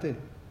importantes?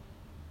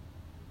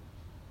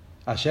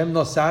 Hashem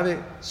no sabe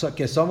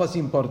que somos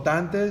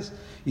importantes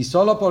y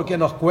solo porque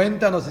nos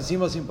cuenta nos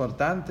hicimos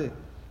importantes.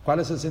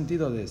 ¿Cuál es el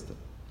sentido de esto?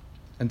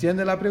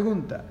 ¿Entiende la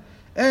pregunta?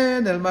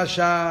 En el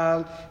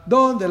mashal,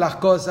 donde las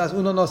cosas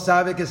uno no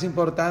sabe que es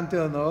importante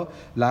o no,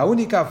 la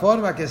única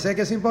forma que sé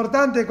que es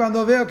importante es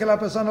cuando veo que la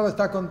persona lo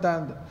está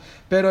contando.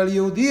 Pero el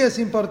Yehudí es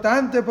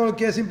importante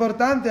porque es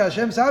importante,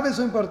 Hashem sabe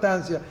su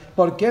importancia.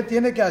 ¿Por qué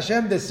tiene que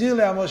Hashem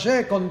decirle a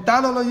Moshe,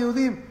 contalo a los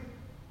Yehudim?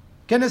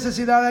 ¿Qué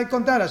necesidad hay de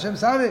contar? Hashem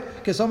sabe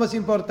que somos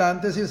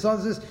importantes y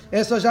entonces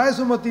eso ya es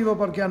un motivo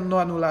por qué no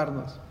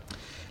anularnos.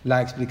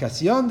 La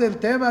explicación del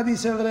tema,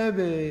 dice el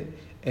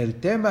Rebbe,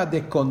 el tema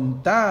de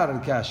contar,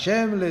 que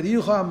Hashem le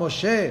dijo a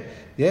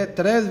Moshe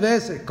 3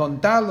 veces,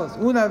 contarlos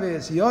una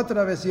vez y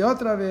otra vez y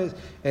otra vez,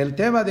 el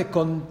tema de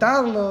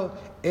contarlo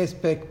es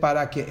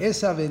para que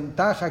esa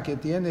ventaja que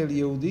tiene el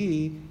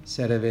Yehudí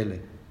se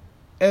revele.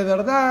 Es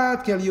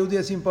verdad que el Yehudí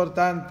es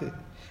importante,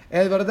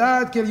 es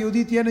verdad que el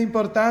Yehudí tiene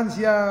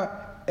importancia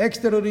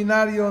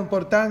extraordinaria,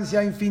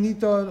 importancia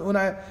infinita,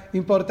 una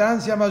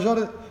importancia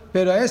mayor,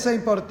 pero esa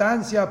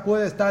importancia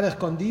puede estar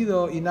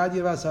escondido y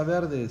nadie va a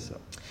saber de eso.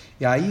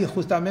 Y ahí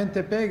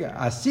justamente pega,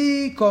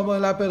 así como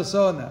en la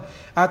persona,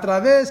 a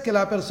través que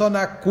la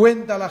persona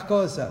cuenta las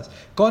cosas,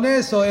 con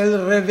eso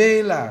él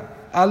revela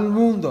al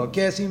mundo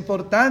que es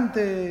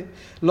importante.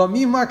 Lo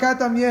mismo acá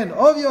también,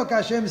 obvio que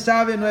Hashem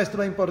sabe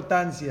nuestra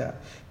importancia,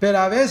 pero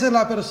a veces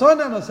la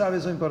persona no sabe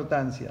su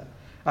importancia.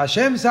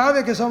 Hashem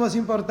sabe que somos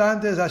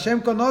importantes, Hashem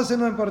conoce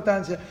nuestra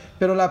importancia,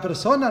 pero la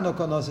persona no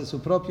conoce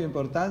su propia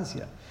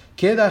importancia.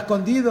 Queda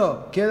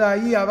escondido, queda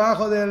ahí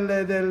abajo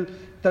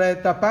del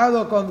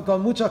tapado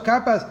con muchas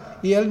capas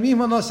y él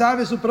mismo no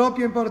sabe su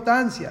propia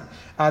importancia.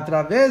 A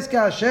través que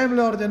Hashem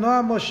le ordenó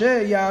a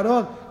Moshe y a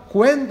Aarón,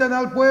 cuenten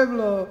al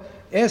pueblo,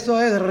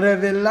 eso es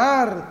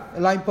revelar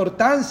la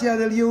importancia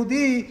del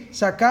Yehudí,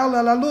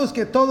 sacarla a la luz,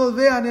 que todos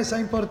vean esa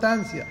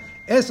importancia.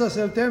 Eso es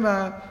el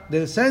tema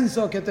del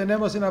censo que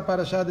tenemos en la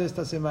parashá de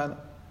esta semana.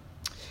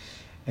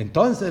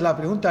 Entonces la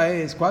pregunta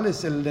es,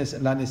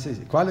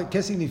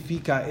 ¿qué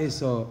significa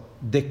eso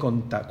de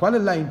contar? ¿Cuál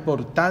es la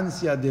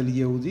importancia del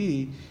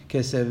Yehudí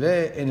que se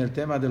ve en el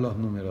tema de los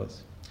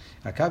números?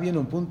 Acá viene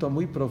un punto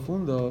muy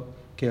profundo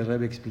que el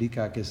Rebbe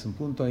explica, que es un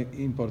punto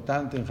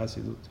importante en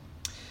Hasidut.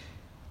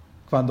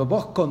 Cuando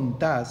vos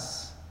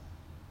contás,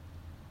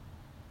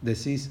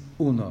 decís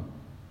 1,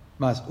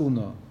 más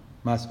 1,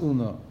 más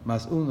 1,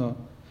 más 1,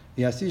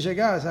 y así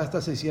llegás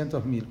hasta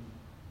 600,000.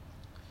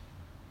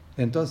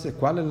 Entonces,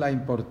 ¿cuál es la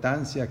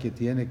importancia que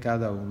tiene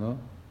cada uno?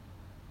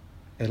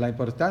 Es la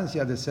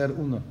importancia de ser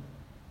uno.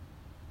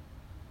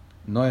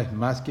 No es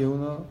más que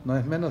uno, no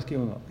es menos que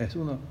uno, es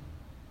uno.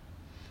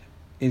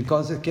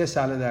 Entonces, ¿qué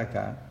sale de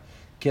acá?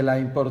 Que la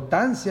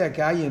importancia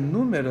que hay en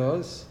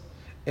números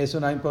es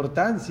una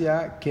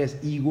importancia que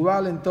es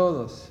igual en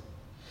todos.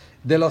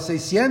 De los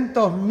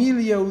 600,000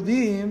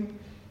 Yehudim,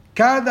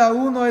 cada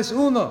uno es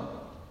uno.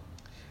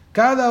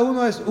 Cada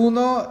uno es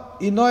uno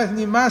y no es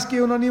ni más que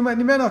uno ni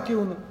menos que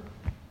uno.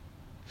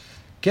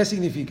 ¿Qué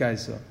significa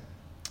eso?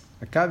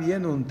 Acá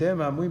viene un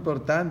tema muy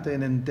importante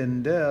en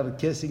entender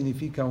qué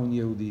significa un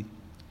Yehudí.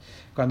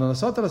 Cuando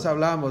nosotros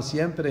hablamos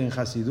siempre en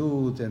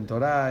Hasidut, en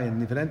Torah, en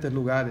diferentes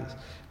lugares,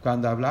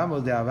 cuando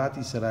hablamos de Ahavat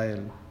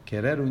Israel,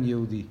 querer un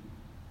Yehudí,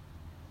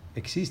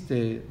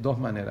 existe dos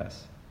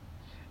maneras.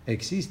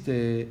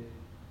 Existe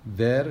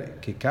ver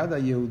que cada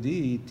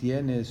Yehudí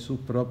tiene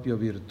su propia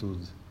virtud.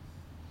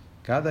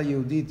 Cada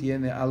Yehudí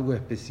tiene algo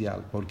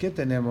especial. ¿Por qué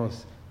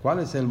tenemos? ¿Cuál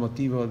es el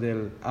motivo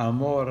del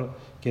amor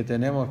que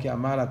tenemos que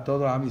amar a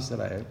todo Am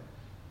Israel?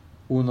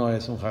 Uno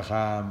es un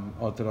jajam,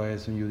 otro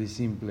es un Yehudí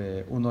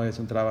simple, uno es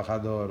un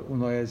trabajador,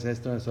 uno es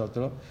esto, es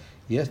otro.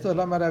 Y esto es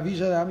la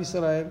maravilla de Am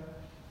Israel.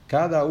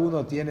 Cada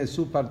uno tiene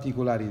su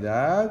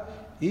particularidad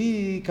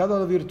y cada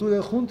una virtud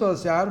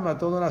juntos se arma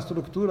toda una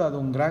estructura de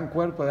un gran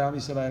cuerpo de Am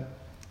Israel.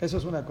 Eso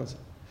es una cosa.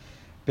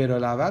 Pero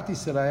el Ahavat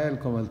Israel,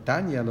 como el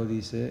Tanya lo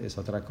dice, es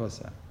otra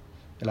cosa.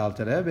 El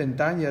Alter Rebbe en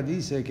Tanya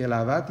dice que el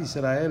Ahavat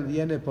Israel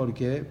viene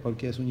porque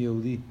es un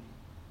Yehudí.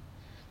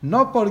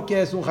 No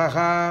porque es un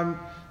jajam,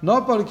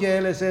 no porque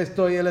él es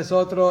esto y él es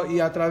otro, y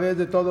a través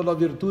de todas las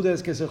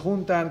virtudes que se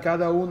juntan,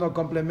 cada uno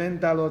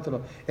complementa al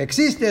otro.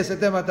 Existe ese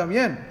tema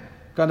también,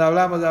 cuando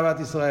hablamos de Ahavat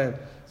Israel.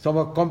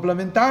 Somos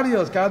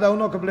complementarios, cada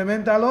uno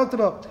complementa al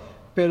otro.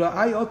 Pero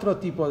hay otro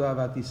tipo de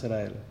Ahavat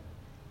Israel.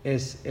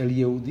 Es el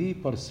Yehudí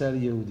por ser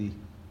Yehudí.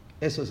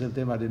 Eso es el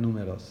tema de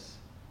números.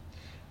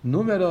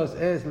 Números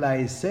es la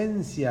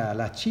esencia,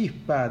 la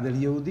chispa del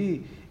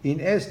Yehudí. Y en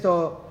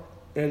esto,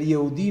 el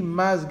Yehudí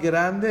más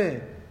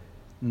grande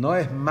no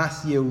es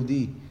más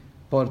Yehudí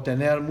por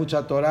tener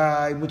mucha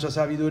Torah, y mucha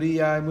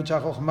sabiduría, y mucha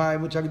Jochma, y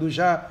mucha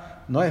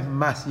Kedushá. No es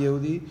más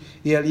Yehudí.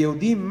 Y el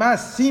Yehudí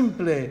más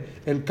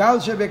simple, el Kal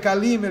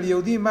Shebekalim, el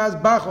Yehudí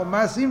más bajo,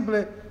 más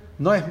simple,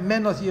 no es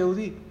menos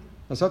Yehudí.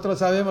 Nosotros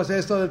sabemos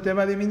esto del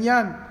tema de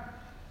Minyan.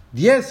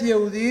 10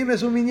 Yehudim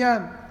es un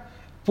Minyan.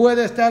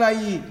 Puede estar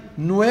ahí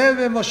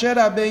 9 Moshe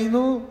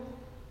Rabbeinu,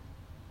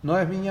 no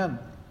es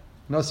Minyan,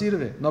 no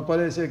sirve, no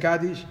puede ser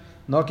Kaddish,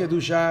 no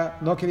Kedushá,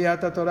 no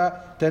Kriyat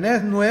Torah.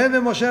 Tenés 9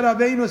 Moshe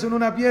Rabbeinu en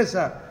una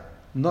pieza,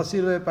 no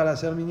sirve para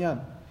hacer Minyan.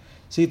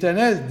 Si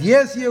tenés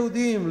 10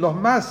 Yehudim, los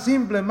más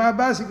simples, más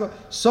básicos,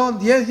 son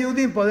 10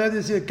 Yehudim, podés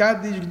decir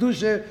Kaddish,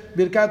 Kedusha,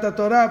 Birkat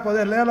Torah,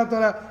 podés leer la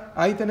Torah,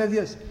 ahí tenés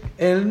 10.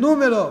 El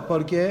número,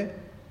 ¿por qué?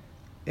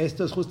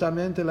 Esto es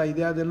justamente la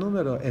idea del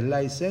número, es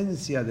la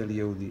esencia del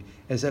Yehudí,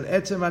 es el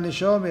Etzem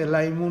HaNeshama, es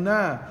la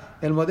Imuná,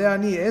 el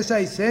Modeh, esa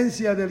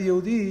esencia del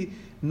Yehudí,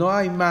 no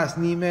hay más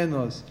ni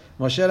menos.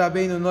 Moshe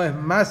Rabbeinu no es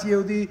más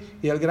Yehudí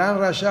y el gran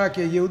Rasha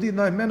que Yehudí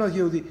no es menos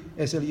Yehudí,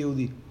 es el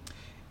Yehudí.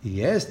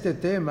 Y este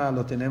tema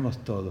lo tenemos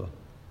todo.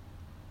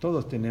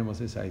 Todos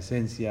tenemos esa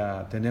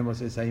esencia, tenemos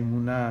esa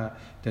Imuná,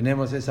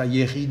 tenemos esa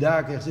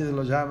Yehidá, que así se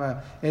lo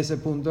llama, ese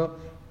punto,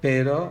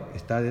 pero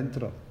está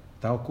dentro,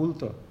 está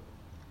oculto.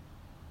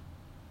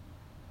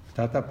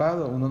 Está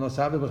tapado, uno no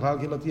sabe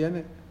que lo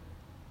tiene.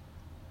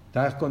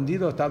 Está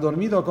escondido, está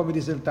dormido, como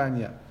dice el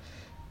Tanya.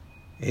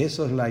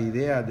 Eso es la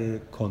idea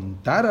de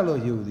contar a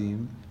los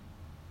Yehudim,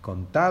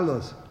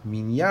 contarlos,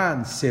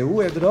 Minyan,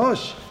 Seu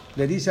Edrosh,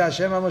 le dice a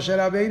Hashem a Moshe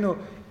Rabbeinu,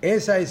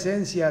 esa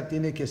esencia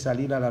tiene que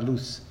salir a la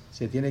luz,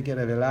 se tiene que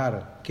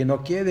revelar, que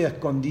no quede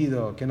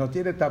escondido, que no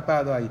quede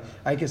tapado ahí,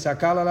 hay que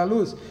sacarlo a la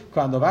luz.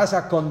 Cuando vas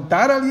a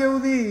contar al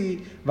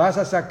Yehudí, vas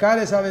a sacar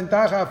esa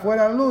ventaja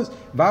afuera a la luz,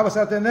 vas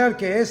a tener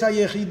que esa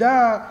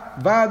yejidá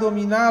va a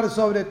dominar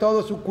sobre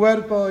todo su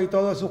cuerpo y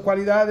todas sus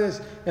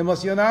cualidades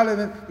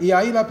emocionales, y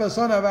ahí la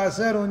persona va a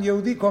ser un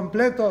Yehudí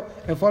completo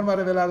en forma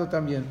revelada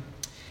también.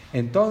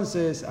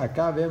 Entonces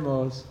acá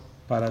vemos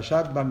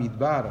Parashat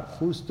Bamidbar,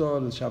 justo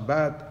el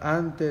Shabbat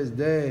antes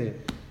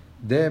de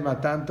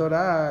Matan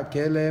Torah,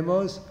 ¿qué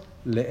leemos?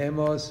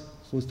 Leemos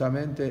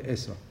justamente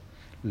eso.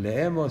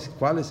 Leemos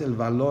cuál es el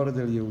valor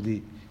del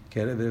Yehudí.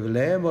 Que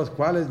leemos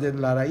cuál es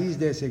la raíz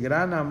de ese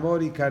gran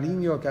amor y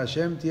cariño que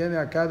Hashem tiene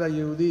a cada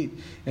Yehudí.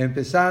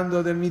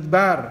 Empezando del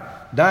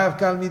Midbar,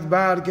 Davka al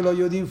Midbar, que los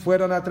Yehudim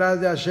fueron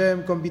atrás de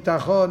Hashem con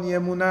bitajón y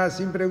emuná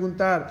sin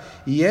preguntar.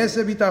 Y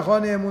ese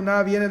bitajón y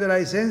emuná viene de la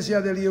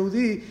esencia del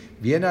Yehudí.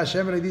 Viene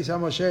Hashem y le dice a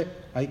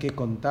Moshe, hay que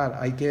contar,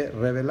 hay que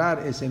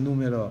revelar ese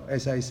número,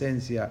 esa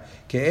esencia.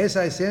 Que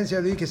esa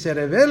esencia que se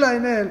revela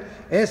en él,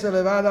 eso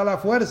le va a dar la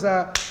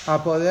fuerza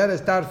a poder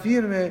estar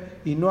firme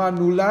y no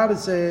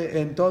anularse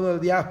en todo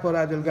el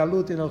diáspora del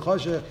Galut y en el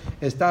Hosher,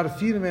 estar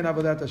firme en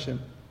Avodat Hashem.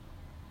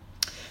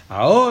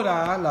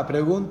 Ahora la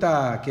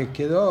pregunta que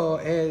quedó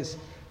es,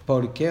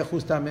 ¿por qué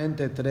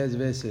justamente 3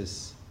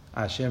 veces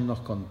Hashem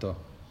nos contó?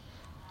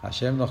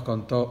 Hashem nos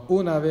contó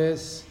una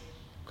vez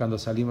cuando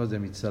salimos de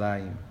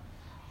Mitzrayim,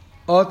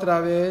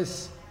 otra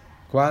vez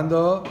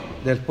cuando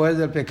después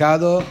del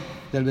pecado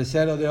del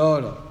becerro de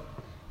oro,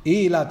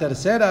 y la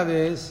tercera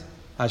vez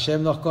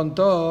Hashem nos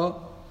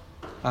contó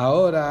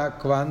ahora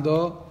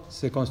cuando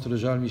se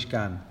construyó el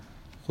Mishkan.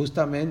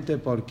 Justamente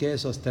porque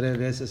esos 3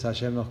 veces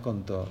Hashem nos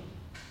contó.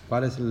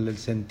 ¿Cuál es el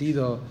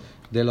sentido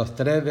de los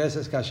 3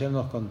 veces que Hashem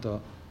nos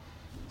contó?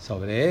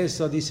 Sobre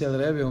eso dice el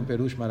Rebbe un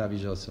perush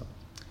maravilloso.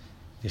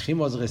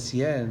 Dijimos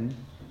recién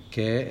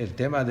que el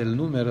tema del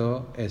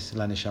número es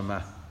la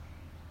Neshama.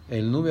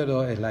 El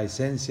número es la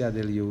esencia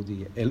del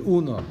Yehudi, el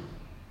uno.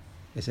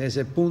 Es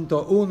ese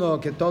punto uno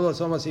que todos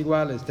somos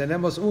iguales.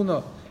 Tenemos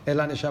uno, es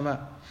la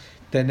Neshama.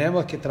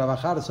 Tenemos que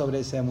trabajar sobre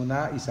esa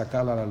emuná y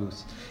sacarla a la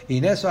luz. Y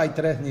en eso hay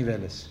 3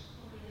 niveles.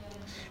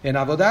 En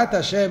Avodat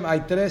Hashem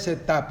hay 3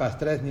 etapas,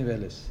 3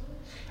 niveles.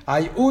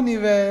 Hay un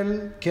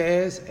nivel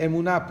que es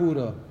emuná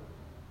puro.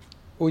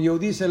 Un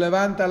Yehudi se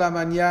levanta a la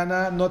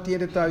mañana, no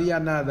tiene todavía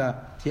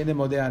nada, tiene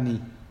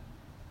Modeani.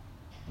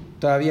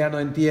 Todavía no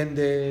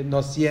entiende,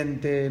 no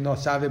siente, no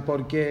sabe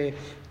por qué,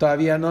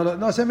 todavía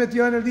no se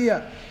metió en el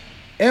día.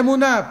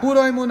 Emuná,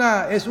 puro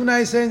emuná, es una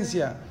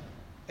esencia.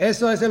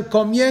 Eso es el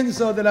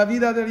comienzo de la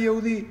vida del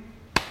Yehudi.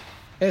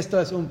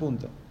 Esto es un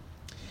punto.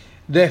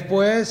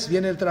 Después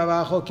viene el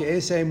trabajo que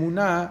esa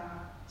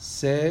emuná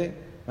se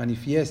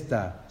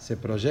manifiesta, se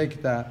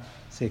proyecta,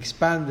 se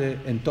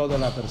expande en toda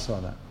la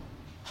persona.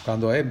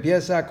 Cuando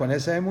empieza con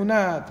esa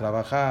emuná,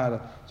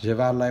 trabajar,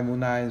 llevar la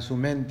emuná en su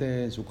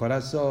mente, en su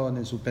corazón,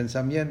 en su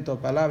pensamiento,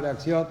 palabra,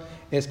 acción,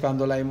 es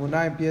cuando la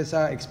emuná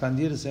empieza a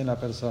expandirse en la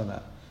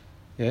persona.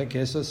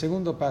 Que eso es el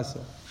segundo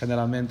paso.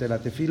 Generalmente la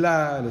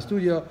tefilá, el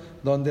estudio,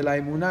 donde la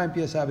emuná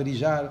empieza a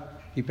brillar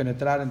y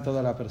penetrar en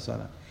toda la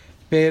persona.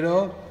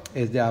 Pero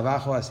es de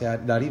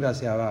arriba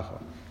hacia abajo.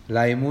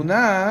 La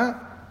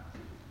emuná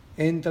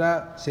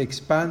entra, se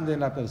expande en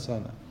la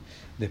persona.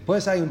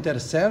 Después hay un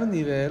tercer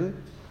nivel,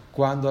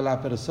 cuando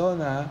la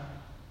persona,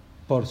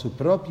 por su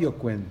propia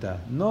cuenta,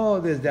 no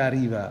desde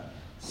arriba,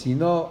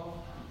 sino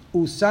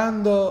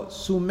usando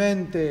su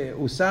mente,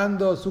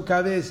 usando su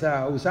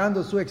cabeza,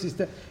 usando su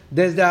existencia,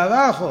 desde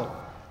abajo,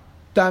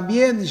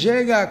 también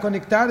llega a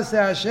conectarse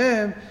a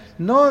Hashem,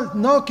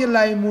 no que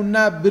la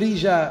emuná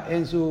brilla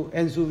en sus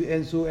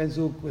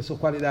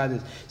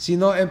cualidades,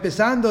 sino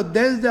empezando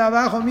desde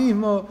abajo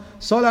mismo,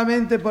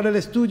 solamente por el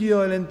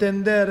estudio, el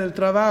entender, el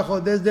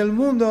trabajo desde el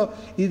mundo,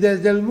 y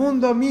desde el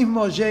mundo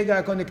mismo llega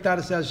a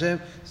conectarse a Hashem,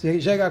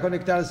 llega a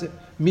conectarse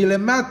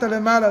milemata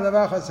lemala, de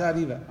abajo hacia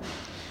arriba.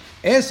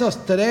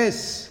 Esos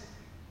 3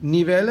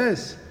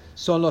 niveles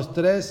son los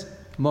 3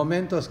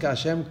 momentos que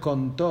Hashem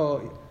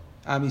contó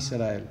a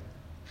Israel.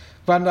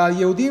 Cuando los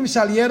Yehudim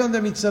salieron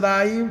de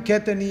Mitzrayim, ¿qué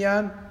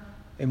tenían?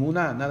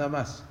 Emuná, nada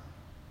más.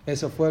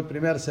 Eso fue el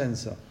primer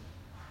censo.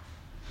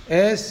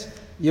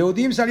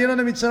 Yehudim salieron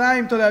de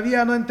Mitzrayim,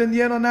 todavía no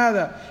entendieron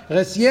nada.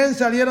 Recién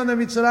salieron de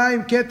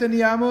Mitzrayim, ¿qué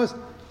teníamos?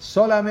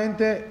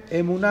 Solamente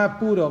emuná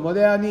puro,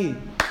 Modeani.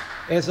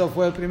 Eso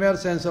fue el primer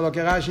censo, lo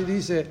que Rashi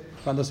dice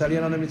cuando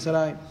salieron de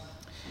Mitzrayim.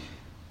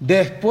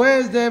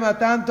 Después de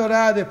Matan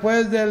Torah,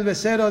 después del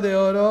becerro de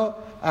oro,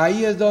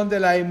 ahí es donde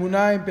la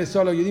emuná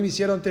empezó. Los Yehudim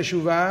hicieron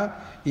teshuvá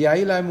y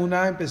ahí la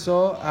emuná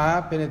empezó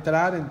a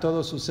penetrar en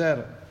todo su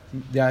ser,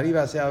 de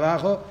arriba hacia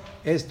abajo.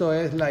 Esto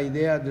es la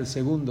idea del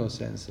segundo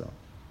censo.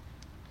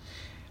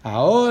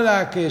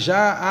 Ahora que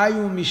ya hay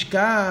un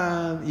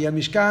Mishkan y el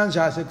Mishkan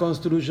ya se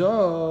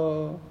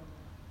construyó,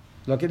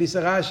 lo que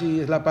dice Rashi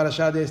es la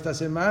parashá de esta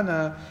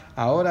semana,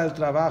 ahora el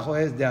trabajo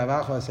es de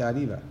abajo hacia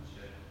arriba.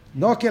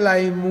 No que la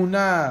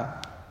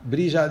emuná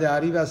brilla de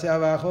arriba hacia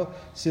abajo,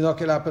 sino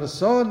que la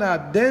persona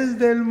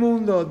desde el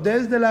mundo,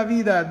 desde la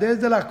vida,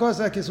 desde las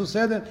cosas que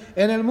suceden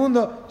en el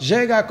mundo,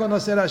 llega a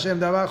conocer a Hashem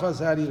de abajo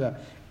hacia arriba.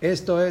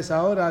 Esto es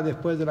ahora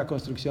después de la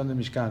construcción de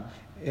Mishkan,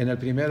 en el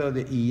primero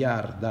de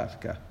Iyar,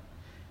 Dafka.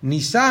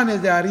 Nisan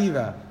es de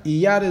arriba,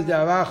 Iyar es de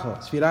abajo,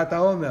 Sfirat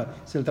HaOmer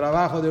es el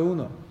trabajo de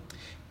uno.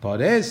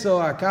 Por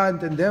eso acá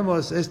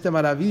entendemos esta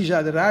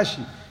maravilla de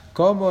Rashi,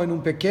 como en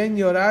un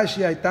pequeño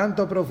Rashi hay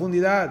tanta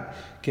profundidad,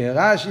 que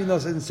Rashi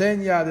nos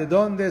enseña de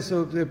dónde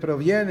se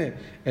proviene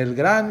el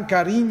gran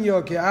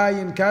cariño que hay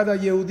en cada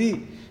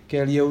Yehudí, que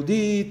el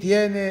Yehudí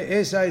tiene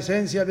esa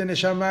esencia de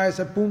Neshama,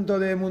 ese punto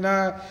de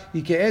emuná,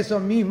 y que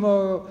eso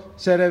mismo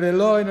se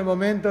reveló en el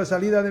momento de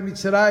salida de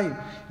Mitzrayim,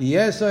 y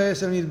eso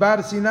es el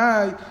Midbar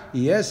Sinai,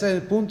 y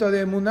ese punto de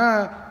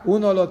emuná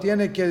uno lo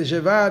tiene que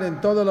llevar en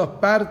todas las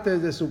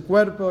partes de su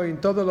cuerpo, en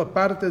todas las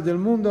partes del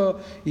mundo,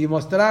 y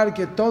mostrar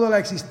que toda la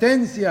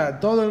existencia,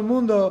 todo el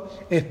mundo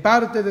es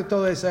parte de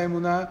toda esa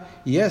emuná,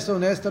 y eso es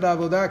nuestra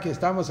abodá que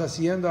estamos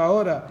haciendo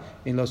ahora,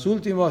 en los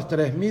últimos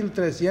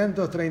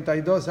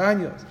 3.332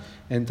 años,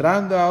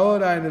 entrando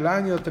ahora en el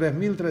año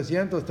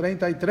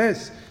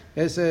 3.333,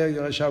 ese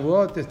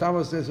Shavuot,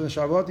 es un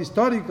Shavuot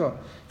histórico,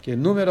 que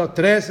el número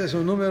 3 es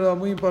un número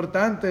muy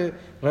importante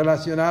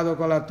relacionado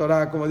con la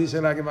Torah, como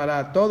dice la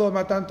Gemara, todo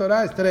Matan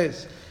Torah es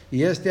 3,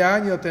 y este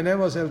año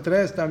tenemos el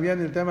 3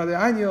 también, el tema de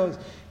años,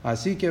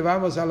 así que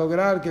vamos a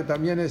lograr que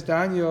también este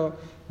año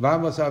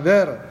vamos a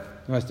ver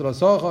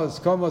nuestros ojos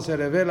cómo se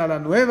revela la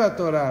nueva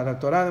Torah, la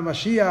Torah de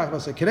Mashiach,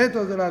 los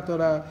secretos de la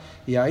Torah,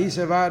 y ahí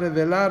se va a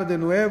revelar de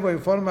nuevo en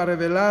forma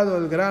revelada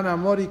el gran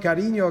amor y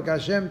cariño que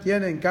Hashem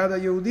tiene en cada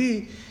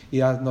Yehudí,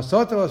 y a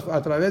nosotros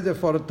a través de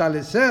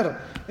fortalecer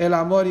el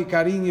amor y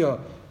cariño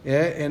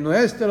en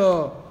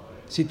nuestra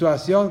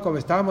situación como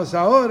estamos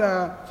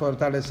ahora,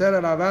 fortalecer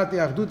el Avat y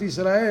Achdut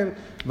Israel,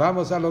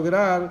 vamos a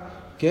lograr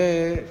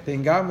que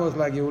tengamos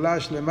la Geulah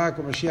Shlema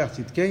como Mashiach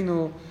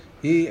Tzidkeinu,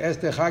 y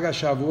este Chag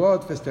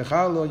HaShavuot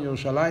festejarlo en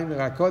Yerushalayim,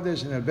 en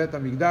HaKodesh, en el Bet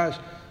HaMikdash,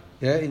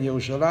 en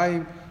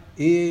Yerushalayim,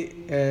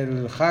 y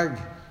el Hag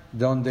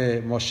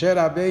donde Moshe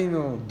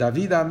Rabbeinu,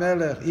 David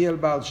Amelech y el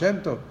Baal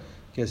Shem Tov,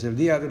 que es el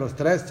día de los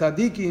 3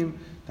 tzadikim,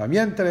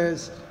 también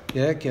 3,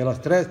 que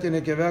los 3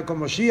 tienen que ver con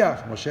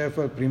Moshiach. Moshe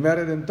fue el primer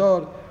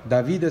redentor,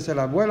 David es el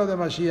abuelo de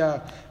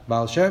Mashiach,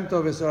 Baal Shem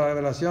Tov es la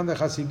revelación de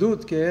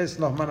Hasidut, que es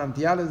los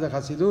manantiales de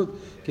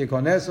Hasidut, que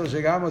con eso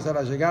llegamos a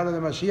la llegada de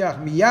Mashiach,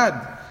 Miyad,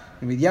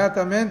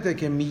 inmediatamente,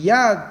 que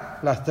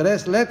Miyad, las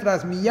 3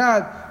 letras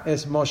Miyad,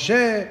 es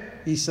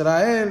Moshe,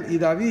 Israel y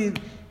David,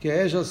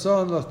 que ellos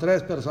son los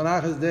 3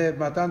 personajes de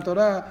Matan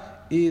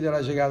Torah y de la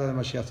llegada de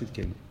Mashiach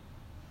Tzidkenu.